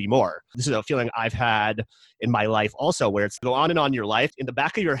that there would be more. This is a feeling I've had in my life also, where it's go on and on in your life, in the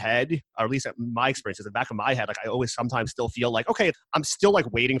back of your head, or at least in my experience, in the back of my head, like I always sometimes still feel like, okay, I'm still like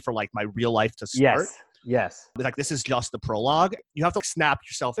waiting for like my real life to start. Yes. Like this is just the prologue. You have to snap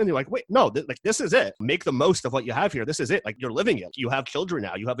yourself in. You're like, wait, no, like this is it. Make the most of what you have here. This is it. Like you're living it. You have children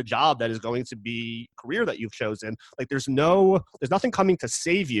now. You have a job that is going to be a career that you've chosen. Like there's nothing coming to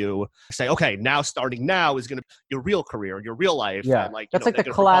save you. Say, okay, now starting now is going to be your real career, your real life. Yeah. And like, that's like the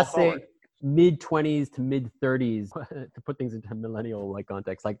classic mid-20s to mid-30s to put things into millennial like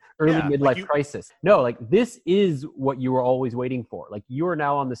context, like early midlife crisis. No, like this is what you were always waiting for. Like you are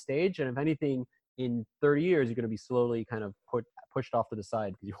now on the stage, and if anything, in 30 years, you're going to be slowly kind of pushed off to the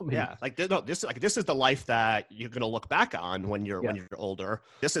side. This is the life that you're going to look back on when you're older.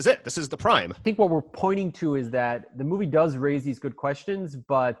 This is it. This is the prime. I think what we're pointing to is that the movie does raise these good questions,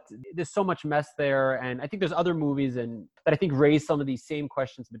 but there's so much mess there. And I think there's other movies that I think raise some of these same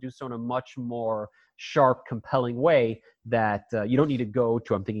questions, but do so in a much more sharp, compelling way that you don't need to go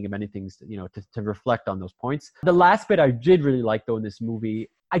to, I'm thinking of many things, to reflect on those points. The last bit I did really like though in this movie,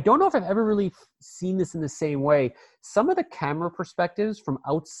 I don't know if I've ever really seen this in the same way. Some of the camera perspectives from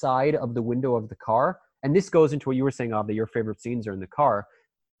outside of the window of the car, and this goes into what you were saying, Av, that your favorite scenes are in the car,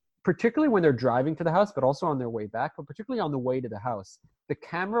 particularly when they're driving to the house, but also on their way back, but particularly on the way to the house. The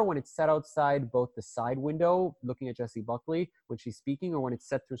camera, when it's set outside both the side window, looking at Jessie Buckley when she's speaking, or when it's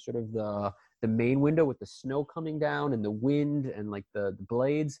set through sort of the main window with the snow coming down and the wind and like the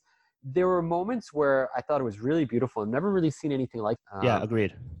blades, there were moments where I thought it was really beautiful. I've never really seen anything like that. Yeah,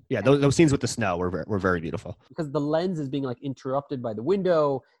 agreed. Yeah, those scenes with the snow were very beautiful. Because the lens is being like interrupted by the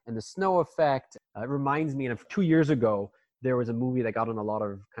window and the snow effect. It reminds me of 2 years ago, there was a movie that got on a lot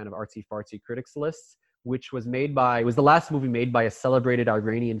of kind of artsy-fartsy critics lists, which was it was the last movie made by a celebrated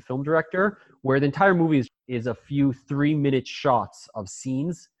Iranian film director, where the entire movie is a few 3-minute shots of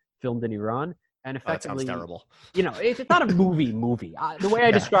scenes filmed in Iran. And effectively, that sounds terrible. It's not a movie. The way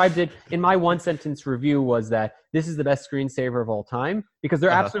I described it in my one-sentence review was that this is the best screensaver of all time, because they're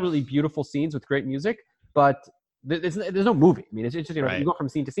absolutely beautiful scenes with great music, but there's no movie. I mean, it's just, you go from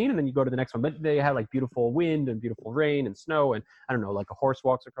scene to scene and then you go to the next one. But they have like beautiful wind and beautiful rain and snow, and I don't know, like a horse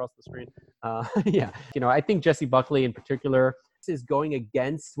walks across the screen. I think Jessie Buckley in particular is going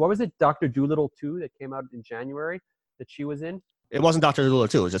against, what was it, Dr. Dolittle 2 that came out in January that she was in? It wasn't Dr. Dolittle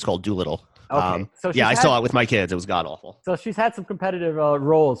 2. It was just called Dolittle. Okay. I saw it with my kids. It was god-awful. So she's had some competitive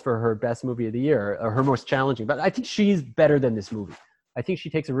roles for her best movie of the year, or her most challenging. But I think she's better than this movie. I think she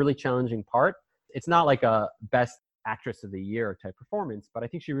takes a really challenging part. It's not like a best actress of the year type performance, but I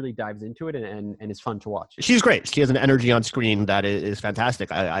think she really dives into it and is fun to watch. She's great. She has an energy on screen that is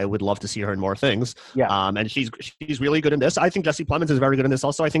fantastic. I would love to see her in more things. Yeah. And she's really good in this. I think Jesse Plemons is very good in this.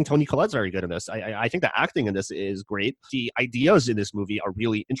 Also, I think Toni Collette's very good in this. I think the acting in this is great. The ideas in this movie are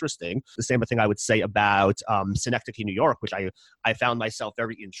really interesting. The same thing I would say about Synecdoche, New York, which I found myself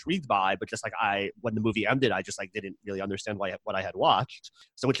very intrigued by, but just like when the movie ended, I just like didn't really understand what I had watched.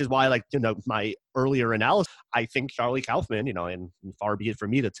 So which is why my earlier analysis, I think Charlie Kaufman, and far be it for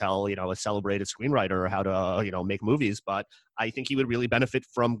me to tell, a celebrated screenwriter how to, make movies, but I think he would really benefit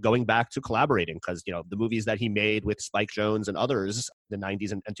from going back to collaborating, because, the movies that he made with Spike Jonze and others in the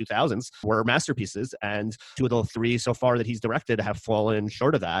 90s and 2000s were masterpieces, and 2 of the 3 so far that he's directed have fallen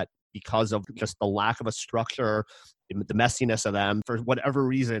short of that. because of just the lack of a structure, the messiness of them, for whatever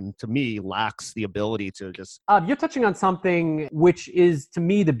reason, to me, lacks the ability to just... You're touching on something which is, to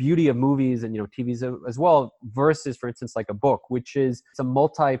me, the beauty of movies and, TVs as well, versus, for instance, like a book, which is it's a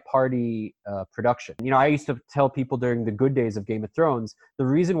multi-party production. I used to tell people during the good days of Game of Thrones, the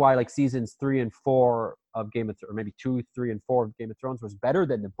reason why like seasons 3 and 4 of Game of Thrones, or maybe 2, 3, and 4 of Game of Thrones was better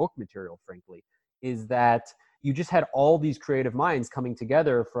than the book material, frankly, is that you just had all these creative minds coming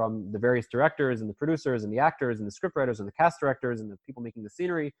together from the various directors and the producers and the actors and the scriptwriters and the cast directors and the people making the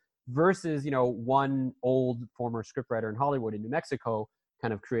scenery versus, one old former scriptwriter in Hollywood in New Mexico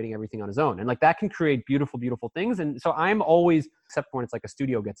kind of creating everything on his own. And like that can create beautiful, beautiful things. And so I'm always, except when it's like a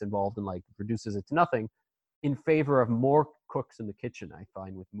studio gets involved and like reduces it to nothing, in favor of more cooks in the kitchen, I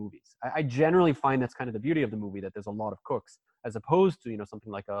find, with movies. I generally find that's kind of the beauty of the movie, that there's a lot of cooks, as opposed to,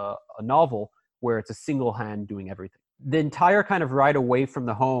 something like a novel where it's a single hand doing everything. The entire kind of ride away from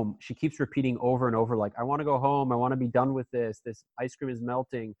the home, she keeps repeating over and over, like, I want to go home. I want to be done with this. This ice cream is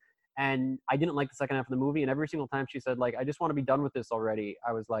melting. And I didn't like the second half of the movie. And every single time she said, like, I just want to be done with this already,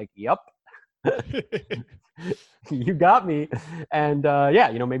 I was like, yep. You got me. And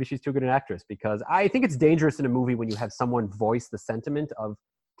maybe she's too good an actress, because I think it's dangerous in a movie when you have someone voice the sentiment of,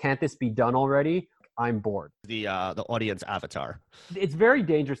 can't this be done already? I'm bored. The audience avatar. It's very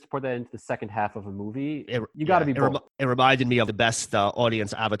dangerous to put that into the second half of a movie. You got to be bored. It reminded me of the best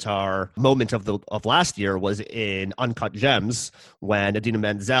audience avatar moment of last year was in Uncut Gems, when Idina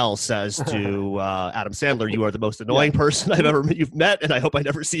Menzel says to Adam Sandler, "You are the most annoying person you've met, and I hope I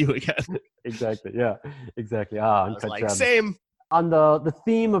never see you again." Exactly. Yeah. Exactly. Uncut Gems. Same. On the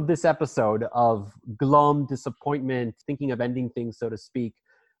theme of this episode of glum, disappointment, thinking of ending things, so to speak,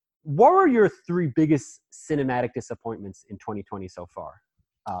 what were your 3 biggest cinematic disappointments in 2020 so far?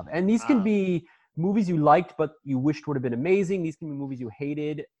 And these can be movies you liked, but you wished would have been amazing. These can be movies you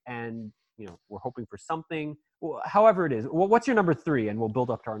hated and, were hoping for something. Well, however it is. What's your number 3? And we'll build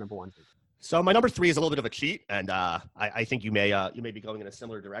up to our number 1. So my number 3 is a little bit of a cheat, and I think you may be going in a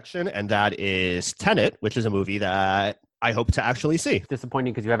similar direction, and that is Tenet, which is a movie that I hope to actually see.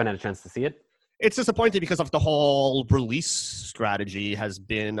 Disappointing because you haven't had a chance to see it? It's disappointing because of the whole release strategy has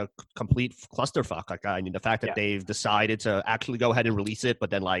been a complete clusterfuck. Like, I mean, the fact that they've decided to actually go ahead and release it, but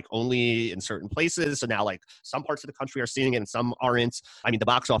then like only in certain places. So now like some parts of the country are seeing it and some aren't. I mean, the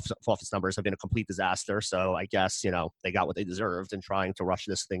box office numbers have been a complete disaster. So I guess, they got what they deserved in trying to rush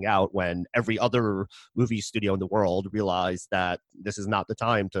this thing out when every other movie studio in the world realized that this is not the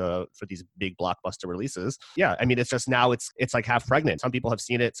time for these big blockbuster releases. Yeah. I mean, it's just now it's like half pregnant. Some people have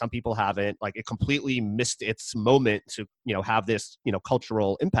seen it. Some people haven't. Like, it completely missed its moment to have this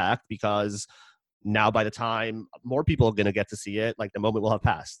cultural impact, because now by the time more people are going to get to see it, like, the moment will have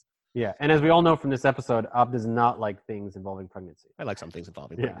passed. Yeah, and as we all know from this episode, Ab does not like things involving pregnancy. I like some things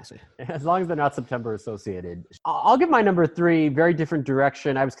involving pregnancy. As long as they're not September associated. I'll give my number 3, very different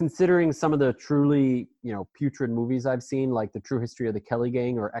direction. I was considering some of the truly, putrid movies I've seen, like The True History of the Kelly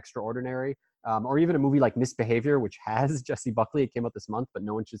Gang or Extraordinary, or even a movie like Misbehavior, which has Jessie Buckley. It came out this month, but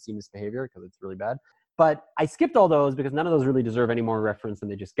no one should see Misbehavior because it's really bad. But I skipped all those because none of those really deserve any more reference than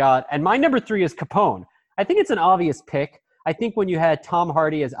they just got. And my number 3 is Capone. I think it's an obvious pick. I think when you had Tom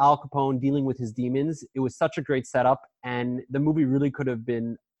Hardy as Al Capone dealing with his demons, it was such a great setup, and the movie really could have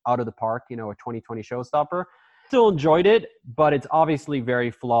been out of the park, a 2020 showstopper. Still enjoyed it, but it's obviously very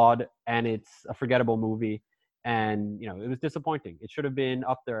flawed, and it's a forgettable movie. And, it was disappointing. It should have been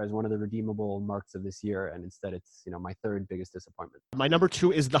up there as one of the redeemable marks of this year. And instead it's, my 3rd biggest disappointment. My number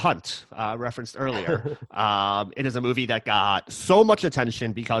 2 is The Hunt, referenced earlier. It is a movie that got so much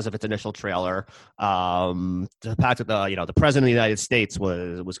attention because of its initial trailer. The fact that the president of the United States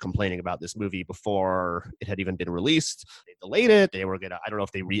was complaining about this movie before it had even been released. They delayed it. They were I don't know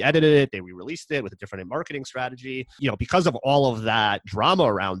if they re-edited it. They re-released it with a different marketing strategy. Because of all of that drama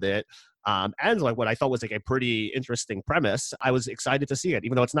around it, and like what I thought was like a pretty interesting premise, I was excited to see it,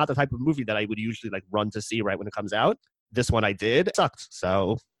 even though it's not the type of movie that I would usually like run to see right when it comes out. This one I did. It sucked.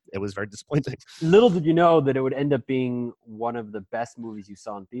 So it was very disappointing. Little did you know that it would end up being one of the best movies you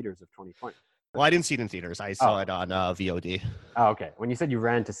saw in theaters of 2020. Well, I didn't see it in theaters. I saw it on VOD. Oh, okay. When you said you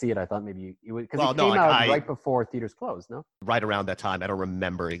ran to see it, I thought maybe you would, because it came out right before theaters closed, no? Right around that time. I don't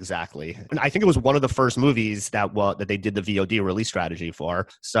remember exactly. And I think it was one of the first movies that they did the VOD release strategy for.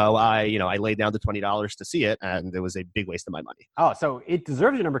 So I laid down the $20 to see it, and it was a big waste of my money. Oh, so it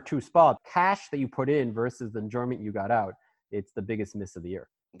deserves your number 2 spot. Cash that you put in versus the enjoyment you got out. It's the biggest miss of the year.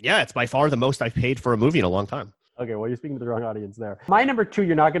 Yeah, it's by far the most I've paid for a movie in a long time. Okay, well, you're speaking to the wrong audience there. My number 2,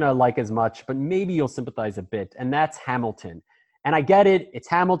 you're not going to like as much, but maybe you'll sympathize a bit, and that's Hamilton. And I get it. It's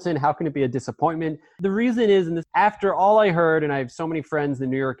Hamilton. How can it be a disappointment? The reason is, and this, after all I heard, and I have so many friends in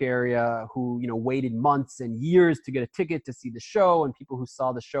the New York area who, you know, waited months and years to get a ticket to see the show, and people who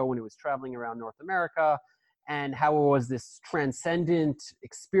saw the show when it was traveling around North America, and how it was this transcendent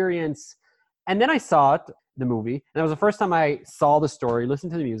experience. And then I saw it, the movie, and that was the first time I saw the story,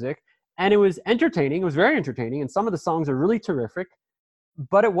 listened to the music, and it was entertaining. It was very entertaining, and some of the songs are really terrific.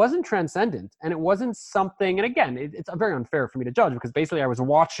 But it wasn't transcendent, and it wasn't something, and again, it's very unfair for me to judge, because basically I was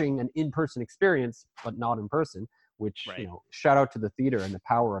watching an in-person experience, but not in person, which, you know, shout out to the theater and the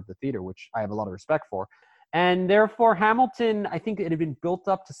power of the theater, which I have a lot of respect for. And therefore, Hamilton, I think it had been built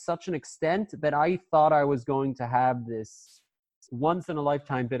up to such an extent that I thought I was going to have this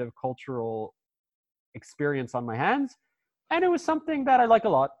once-in-a-lifetime bit of cultural experience on my hands, and it was something that I like a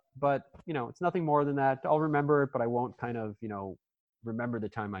lot, but, you know, it's nothing more than that. I'll remember it, but I won't kind of, you know, remember the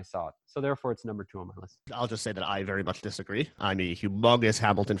time I saw it. So therefore, it's number 2 on my list. I'll just say that I very much disagree. I'm a humongous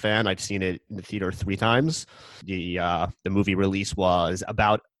Hamilton fan. I've seen it in the theater 3 times. The movie release was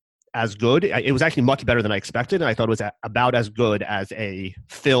about as good. It was actually much better than I expected, and I thought it was about as good as a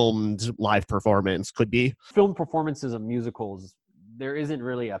filmed live performance could be. Film performances of musicals, there isn't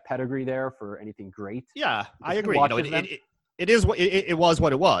really a pedigree there for anything great. Yeah, I agree. You know, it is what it was.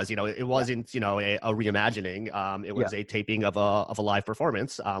 What it was, you know, it wasn't, you know, a reimagining. It was a taping of a live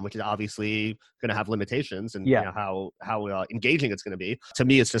performance, which is obviously going to have limitations, and you know, how engaging it's going to be. To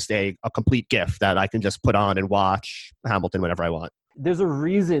me, it's just a complete gift that I can just put on and watch Hamilton whenever I want. There's a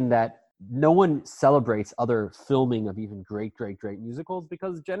reason that no one celebrates other filming of even great musicals,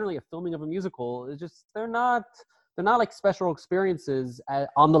 because generally a filming of a musical is just they're not like special experiences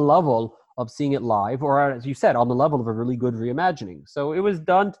on the level of seeing it live, or as you said, on the level of a really good reimagining. So it was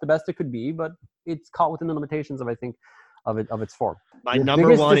done to the best it could be, but it's caught within the limitations of, I think, of its form. My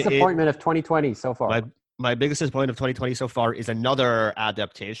number one disappointment of 2020 so far. My biggest disappointment of 2020 so far is another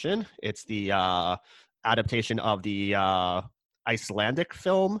adaptation. It's the adaptation of the Icelandic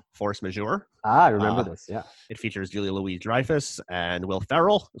film Force Majeure. I remember this, yeah. It features Julia Louis-Dreyfus and Will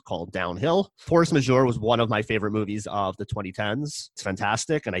Ferrell. It's called Downhill. Force Majeure was one of my favorite movies of the 2010s. It's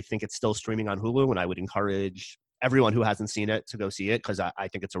fantastic, and I think it's still streaming on Hulu, and I would encourage everyone who hasn't seen it to go see it, because I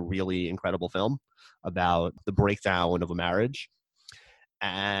think it's a really incredible film about the breakdown of a marriage.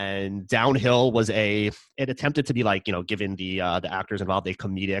 And Downhill was it attempted to be like, you know, given the actors involved, a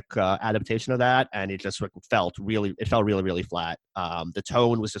comedic adaptation of that, and it just felt really flat. The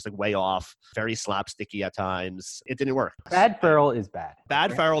tone was just like way off, very slapsticky at times. It didn't work. Bad Ferrell is bad.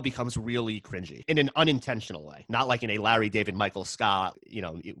 Bad Ferrell becomes really cringy in an unintentional way, not like in a Larry David Michael Scott, you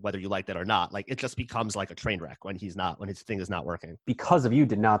know, whether you like that or not. Like, it just becomes like a train wreck when his thing is not working. Because of you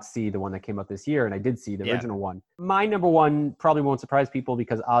did not see the one that came out this year, and I did see the original one. My number one probably won't surprise people,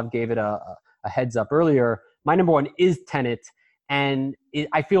 because Av gave it a heads up earlier. My number one is Tenet, and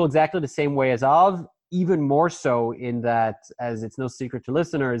I feel exactly the same way as Av, even more so in that, as it's no secret to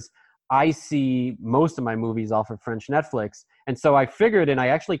listeners, I see most of my movies off of French Netflix. And so I figured, and I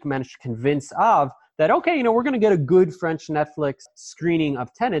actually managed to convince Av that, okay, you know, we're going to get a good French Netflix screening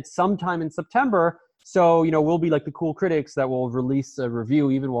of Tenet sometime in September. So, you know, we'll be like the cool critics that will release a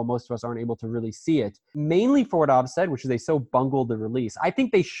review even while most of us aren't able to really see it. Mainly for what Av said, which is they so bungled the release. I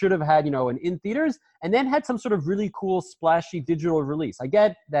think they should have had, you know, an in theaters and then had some sort of really cool, splashy digital release. I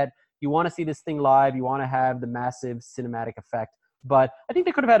get that you want to see this thing live, you want to have the massive cinematic effect, but I think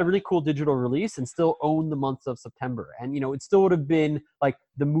they could have had a really cool digital release and still own the month of September. And, you know, it still would have been like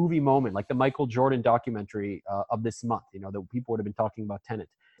the movie moment, like the Michael Jordan documentary of this month, you know, that people would have been talking about Tenet.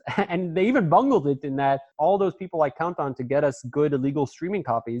 And they even bungled it in that all those people I count on to get us good illegal streaming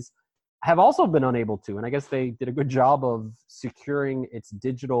copies have also been unable to. And I guess they did a good job of securing its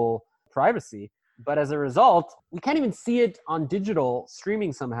digital privacy. But as a result, we can't even see it on digital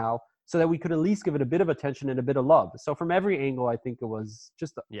streaming somehow, so that we could at least give it a bit of attention and a bit of love. So from every angle, I think it was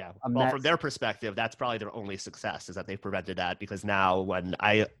just a well, from their perspective, that's probably their only success, is that they've prevented that, because now when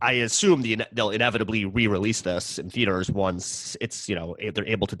I assume they'll inevitably re-release this in theaters once it's, you know, they're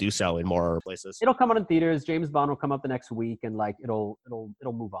able to do so in more places. It'll come out in theaters. James Bond will come up the next week, and like it'll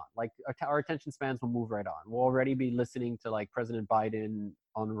move on. Like our attention spans will move right on. We'll already be listening to like President Biden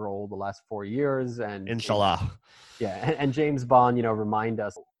unroll the last 4 years, and inshallah. And James Bond, you know, remind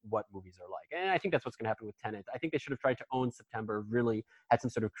us what movies are like. And I think that's what's going to happen with Tenet. I think they should have tried to own September, really had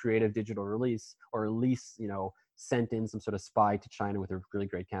some sort of creative digital release, or at least, you know, sent in some sort of spy to China with a really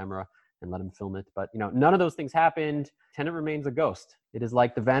great camera and let him film it. But, you know, none of those things happened. Tenet remains a ghost. It is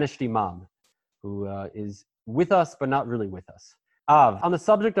like the vanished imam, who is with us, but not really with us. On the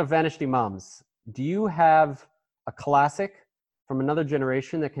subject of vanished imams, do you have a classic from another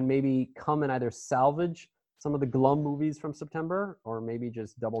generation that can maybe come and either salvage Some of the glum movies from September, or maybe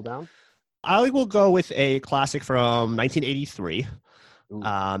just double down? I will go with a classic from 1983.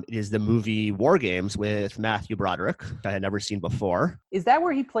 It is the movie War Games with Matthew Broderick. I had never seen before. Is that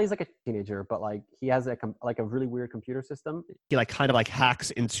where he plays like a teenager, but like he has like a really weird computer system? He like kind of like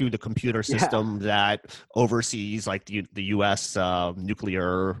hacks into the computer system that oversees like the U.S.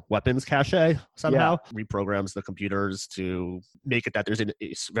 Nuclear weapons cache somehow. Reprograms the computers to make it that there's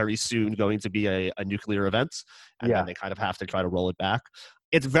very soon going to be a nuclear event, and then they kind of have to try to roll it back.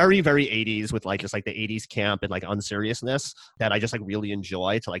 It's very, very 80s with like just like the 80s camp and like unseriousness that I just like really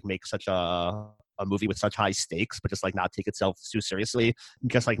enjoy to like make such a movie with such high stakes, but just like not take itself too seriously,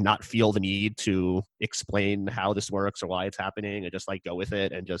 just like not feel the need to explain how this works or why it's happening, and just like go with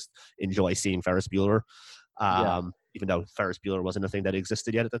it and just enjoy seeing Ferris Bueller. Even though Ferris Bueller wasn't a thing that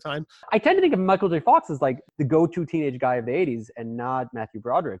existed yet at the time. I tend to think of Michael J. Fox as like the go-to teenage guy of the 80s and not Matthew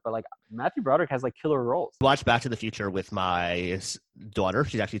Broderick. But like Matthew Broderick has like killer roles. Watched Back to the Future with my daughter.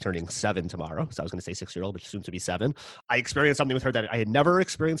 She's actually turning 7 tomorrow. So I was going to say 6-year-old, but soon to be 7. I experienced something with her that I had never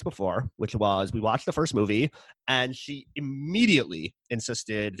experienced before, which was we watched the first movie and she immediately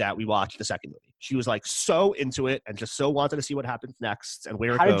insisted that we watch the second movie. She was like so into it and just so wanted to see what happens next and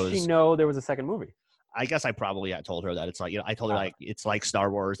where it goes. How did she know there was a second movie? I guess I probably told her that it's like, I told her like, it's like Star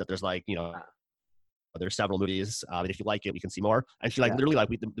Wars, that there's like, there's several movies. And if you like it, we can see more. And she like literally like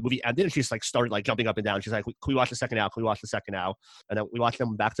the movie ended and she just like started like jumping up and down. She's like, can we watch the second now? Can we watch the second now? And then we watched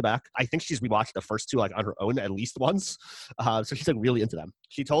them back to back. I think she's rewatched the first two like on her own at least once. So she's like really into them.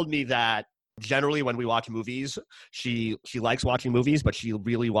 She told me that generally when we watch movies, she likes watching movies, but she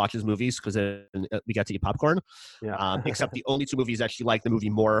really watches movies because we get to eat popcorn. Except the only two movies that she liked the movie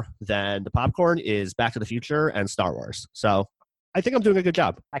more than the popcorn is Back to the Future and Star Wars. So I think I'm doing a good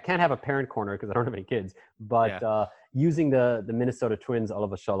job. I can't have a parent corner because I don't have any kids, but using the Minnesota Twins,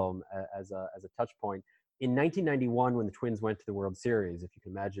 Oliver Shalom, as a touch point, in 1991 when the Twins went to the World Series, if you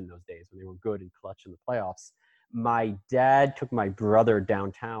can imagine those days when they were good and clutch in the playoffs, my dad took my brother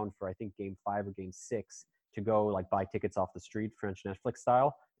downtown for I think game 5 or game 6 to go like buy tickets off the street, French Netflix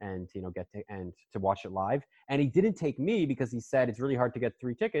style, and to watch it live. And he didn't take me because he said it's really hard to get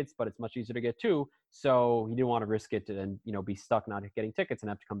 3 tickets, but it's much easier to get 2. So he didn't want to risk it and be stuck not getting tickets and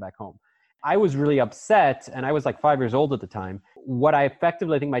have to come back home. I was really upset, and I was like 5 years old at the time. What I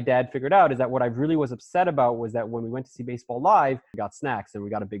effectively, I think my dad figured out is that what I really was upset about was that when we went to see baseball live, we got snacks and we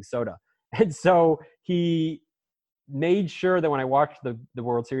got a big soda. And so he made sure that when I watched the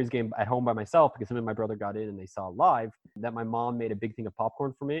World Series game at home by myself, because him and my brother got in and they saw it live, that my mom made a big thing of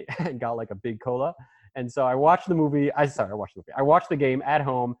popcorn for me and got like a big cola. And so I watched the movie. I watched the game at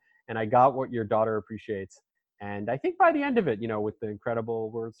home and I got what your daughter appreciates. And I think by the end of it, with the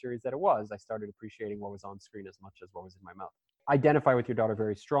incredible World Series that it was, I started appreciating what was on screen as much as what was in my mouth. Identify with your daughter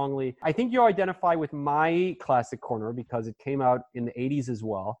very strongly. I think you identify with my classic corner because it came out in the 80s as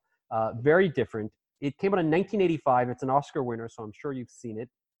well. Very different. It came out in 1985. It's an Oscar winner, so I'm sure you've seen it.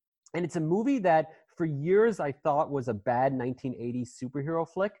 And it's a movie that for years I thought was a bad 1980s superhero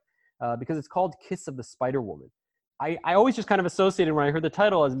flick because it's called Kiss of the Spider-Woman. I always just kind of associated when I heard the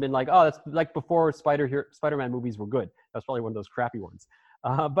title as been like, oh, that's like before Spider-Man movies were good. That's probably one of those crappy ones.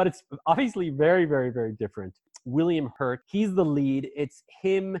 But it's obviously very, very, very different. William Hurt, he's the lead. It's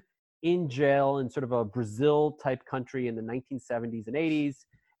him in jail in sort of a Brazil-type country in the 1970s and 80s.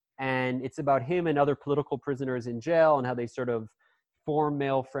 And it's about him and other political prisoners in jail and how they sort of form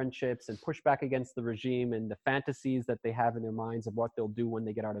male friendships and push back against the regime and the fantasies that they have in their minds of what they'll do when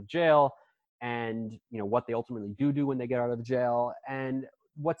they get out of jail and, what they ultimately do when they get out of jail. And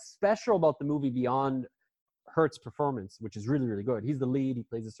what's special about the movie beyond Hurt's performance, which is really, really good. He's the lead. He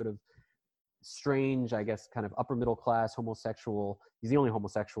plays a sort of strange, I guess, kind of upper middle class homosexual. He's the only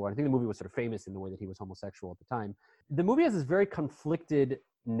homosexual. I think the movie was sort of famous in the way that he was homosexual at the time. The movie has this very conflicted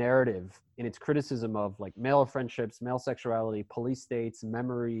narrative in its criticism of like male friendships, male sexuality, police states,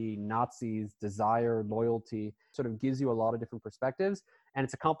 memory, Nazis, desire, loyalty. Sort of gives you a lot of different perspectives, and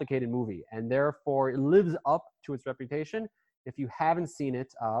it's a complicated movie, and therefore it lives up to its reputation. If you haven't seen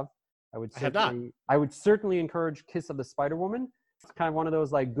it, I would certainly encourage Kiss of the Spider-Woman. It's kind of one of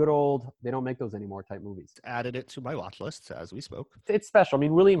those like good old, they don't make those anymore type movies. Added it to my watch list as we spoke. It's special. I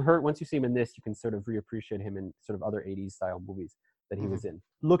mean, William Hurt, once you see him in this, you can sort of reappreciate him in sort of other 80s style movies that he was in.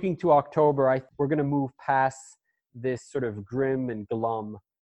 Looking to October, we're going to move past this sort of grim and glum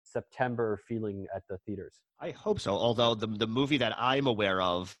September feeling at the theaters. I hope so. Although the movie that I'm aware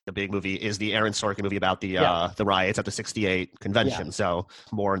of, the big movie, is the Aaron Sorkin movie about the riots at the '68 convention. Yeah. So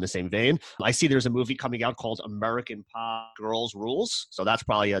more in the same vein. I see there's a movie coming out called American Pop Girls Rules. So that's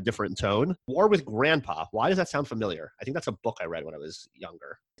probably a different tone. War with Grandpa. Why does that sound familiar? I think that's a book I read when I was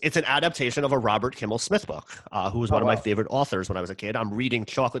younger. It's an adaptation of a Robert Kimmel Smith book, who was one of my favorite authors when I was a kid. I'm reading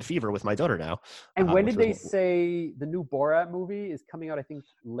Chocolate Fever with my daughter now. And when did they say the new Borat movie is coming out? I think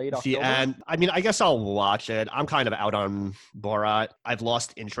late October. And I mean, I guess I'll watch it. I'm kind of out on Borat. I've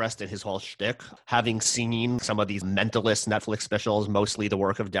lost interest in his whole shtick, having seen some of these mentalist Netflix specials, mostly the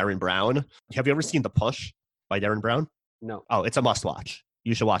work of Darren Brown. Have you ever seen The Push by Darren Brown? No. Oh, it's a must-watch.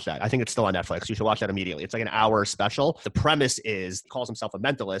 You should watch that. I think it's still on Netflix. You should watch that immediately. It's like an hour special. The premise is, he calls himself a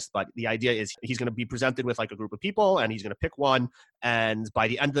mentalist, but the idea is he's going to be presented with like a group of people and he's going to pick one. And by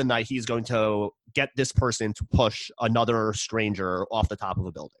the end of the night, he's going to get this person to push another stranger off the top of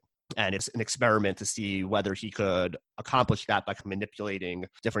a building. And it's an experiment to see whether he could accomplish that by manipulating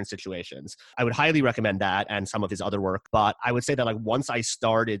different situations. I would highly recommend that and some of his other work. But I would say that like once I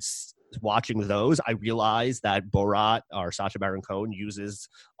started watching those, I realized that Borat, or Sacha Baron Cohen, uses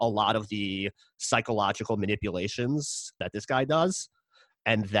a lot of the psychological manipulations that this guy does.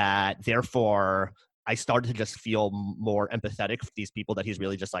 And that therefore I started to just feel more empathetic for these people that he's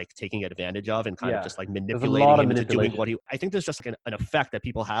really just like taking advantage of and kind of just like manipulating him into doing what he. I think there's just like an effect that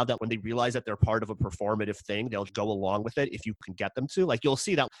people have that when they realize that they're part of a performative thing, they'll go along with it if you can get them to. Like you'll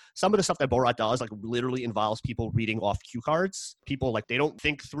see that some of the stuff that Borat does like literally involves people reading off cue cards. People like they don't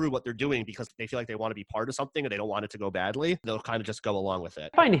think through what they're doing because they feel like they want to be part of something and they don't want it to go badly. They'll kind of just go along with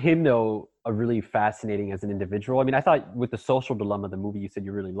it. I find him though really fascinating as an individual. I mean, I thought with The Social Dilemma, the movie you said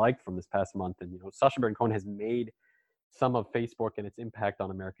you really liked from this past month, and Sacha Baron Cohen has made some of Facebook and its impact on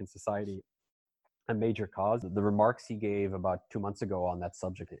American society a major cause. The remarks he gave about 2 months ago on that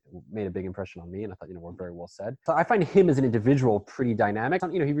subject made a big impression on me, and I thought were very well said. So I find him as an individual pretty dynamic.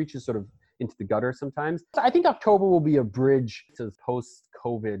 He reaches sort of into the gutter sometimes. So I think October will be a bridge to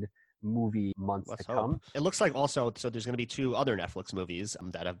post-COVID movie months to come. It looks like also, so there's going to be 2 other Netflix movies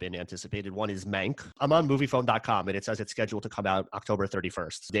that have been anticipated. One is Mank. I'm on moviephone.com and it says it's scheduled to come out October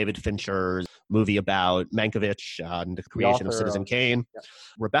 31st. David Fincher's movie about Mankiewicz and the creation of Citizen Kane. Yep.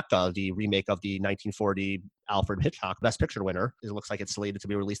 Rebecca, the remake of the 1940 Alfred Hitchcock Best Picture winner. It looks like it's slated to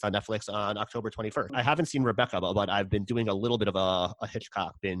be released on Netflix on October 21st. I haven't seen Rebecca, but I've been doing a little bit of a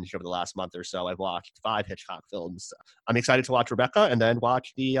Hitchcock binge over the last month or so. I've watched 5 Hitchcock films. I'm excited to watch Rebecca and then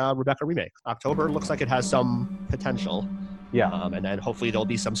watch the Rebecca remake. October looks like it has some potential. Yeah. And then hopefully there'll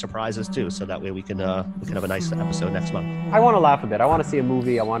be some surprises too, so that way we can have a nice episode next month. I want to laugh a bit. I want to see a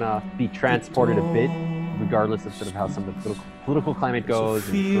movie. I want to be transported a bit, regardless of sort of how some of the political climate goes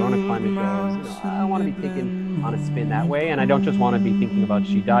and the corona climate goes. I want to be taken on a spin that way, and I don't just want to be thinking about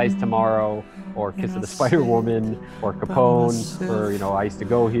She Dies Tomorrow or Kiss of the Spider Woman or Capone or I Used to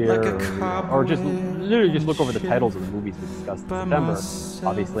Go Here or just literally just look over the titles of the movies we discussed in September.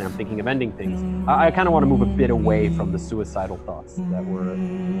 Obviously, I'm thinking of ending things. I kind of want to move a bit away from the suicidal thoughts that were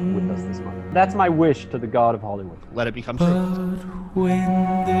with us this month. That's my wish to the God of Hollywood. Let it become true.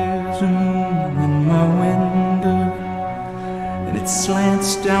 When there's a moon in my window and it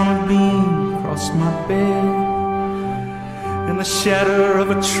slants down a beam across my bed, and the shadow of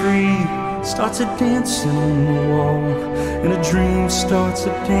a tree starts a dancing on the wall, and a dream starts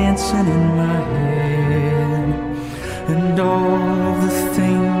a dancing in my head, and all of the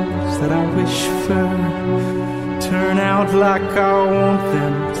things that I wish for turn out like I want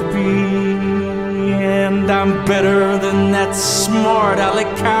them to be, and I'm better than that smart Alec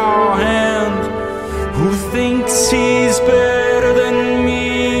Cowhand who thinks he's better than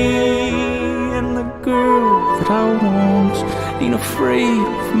me, and the girl that I want ain't afraid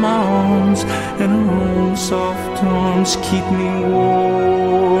of my arms, and her own soft arms keep me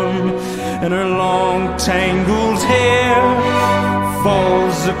warm, and her long tangled hair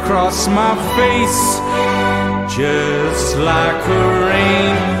falls across my face just like a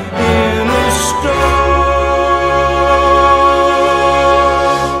rain in a storm.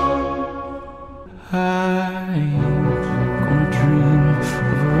 I ain't gonna dream of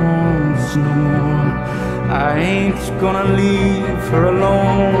her arms no more. I ain't gonna leave her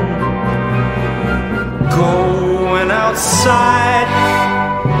alone. Going outside,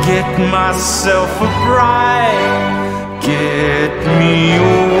 get myself a bride, get me a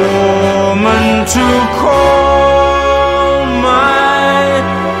woman to call my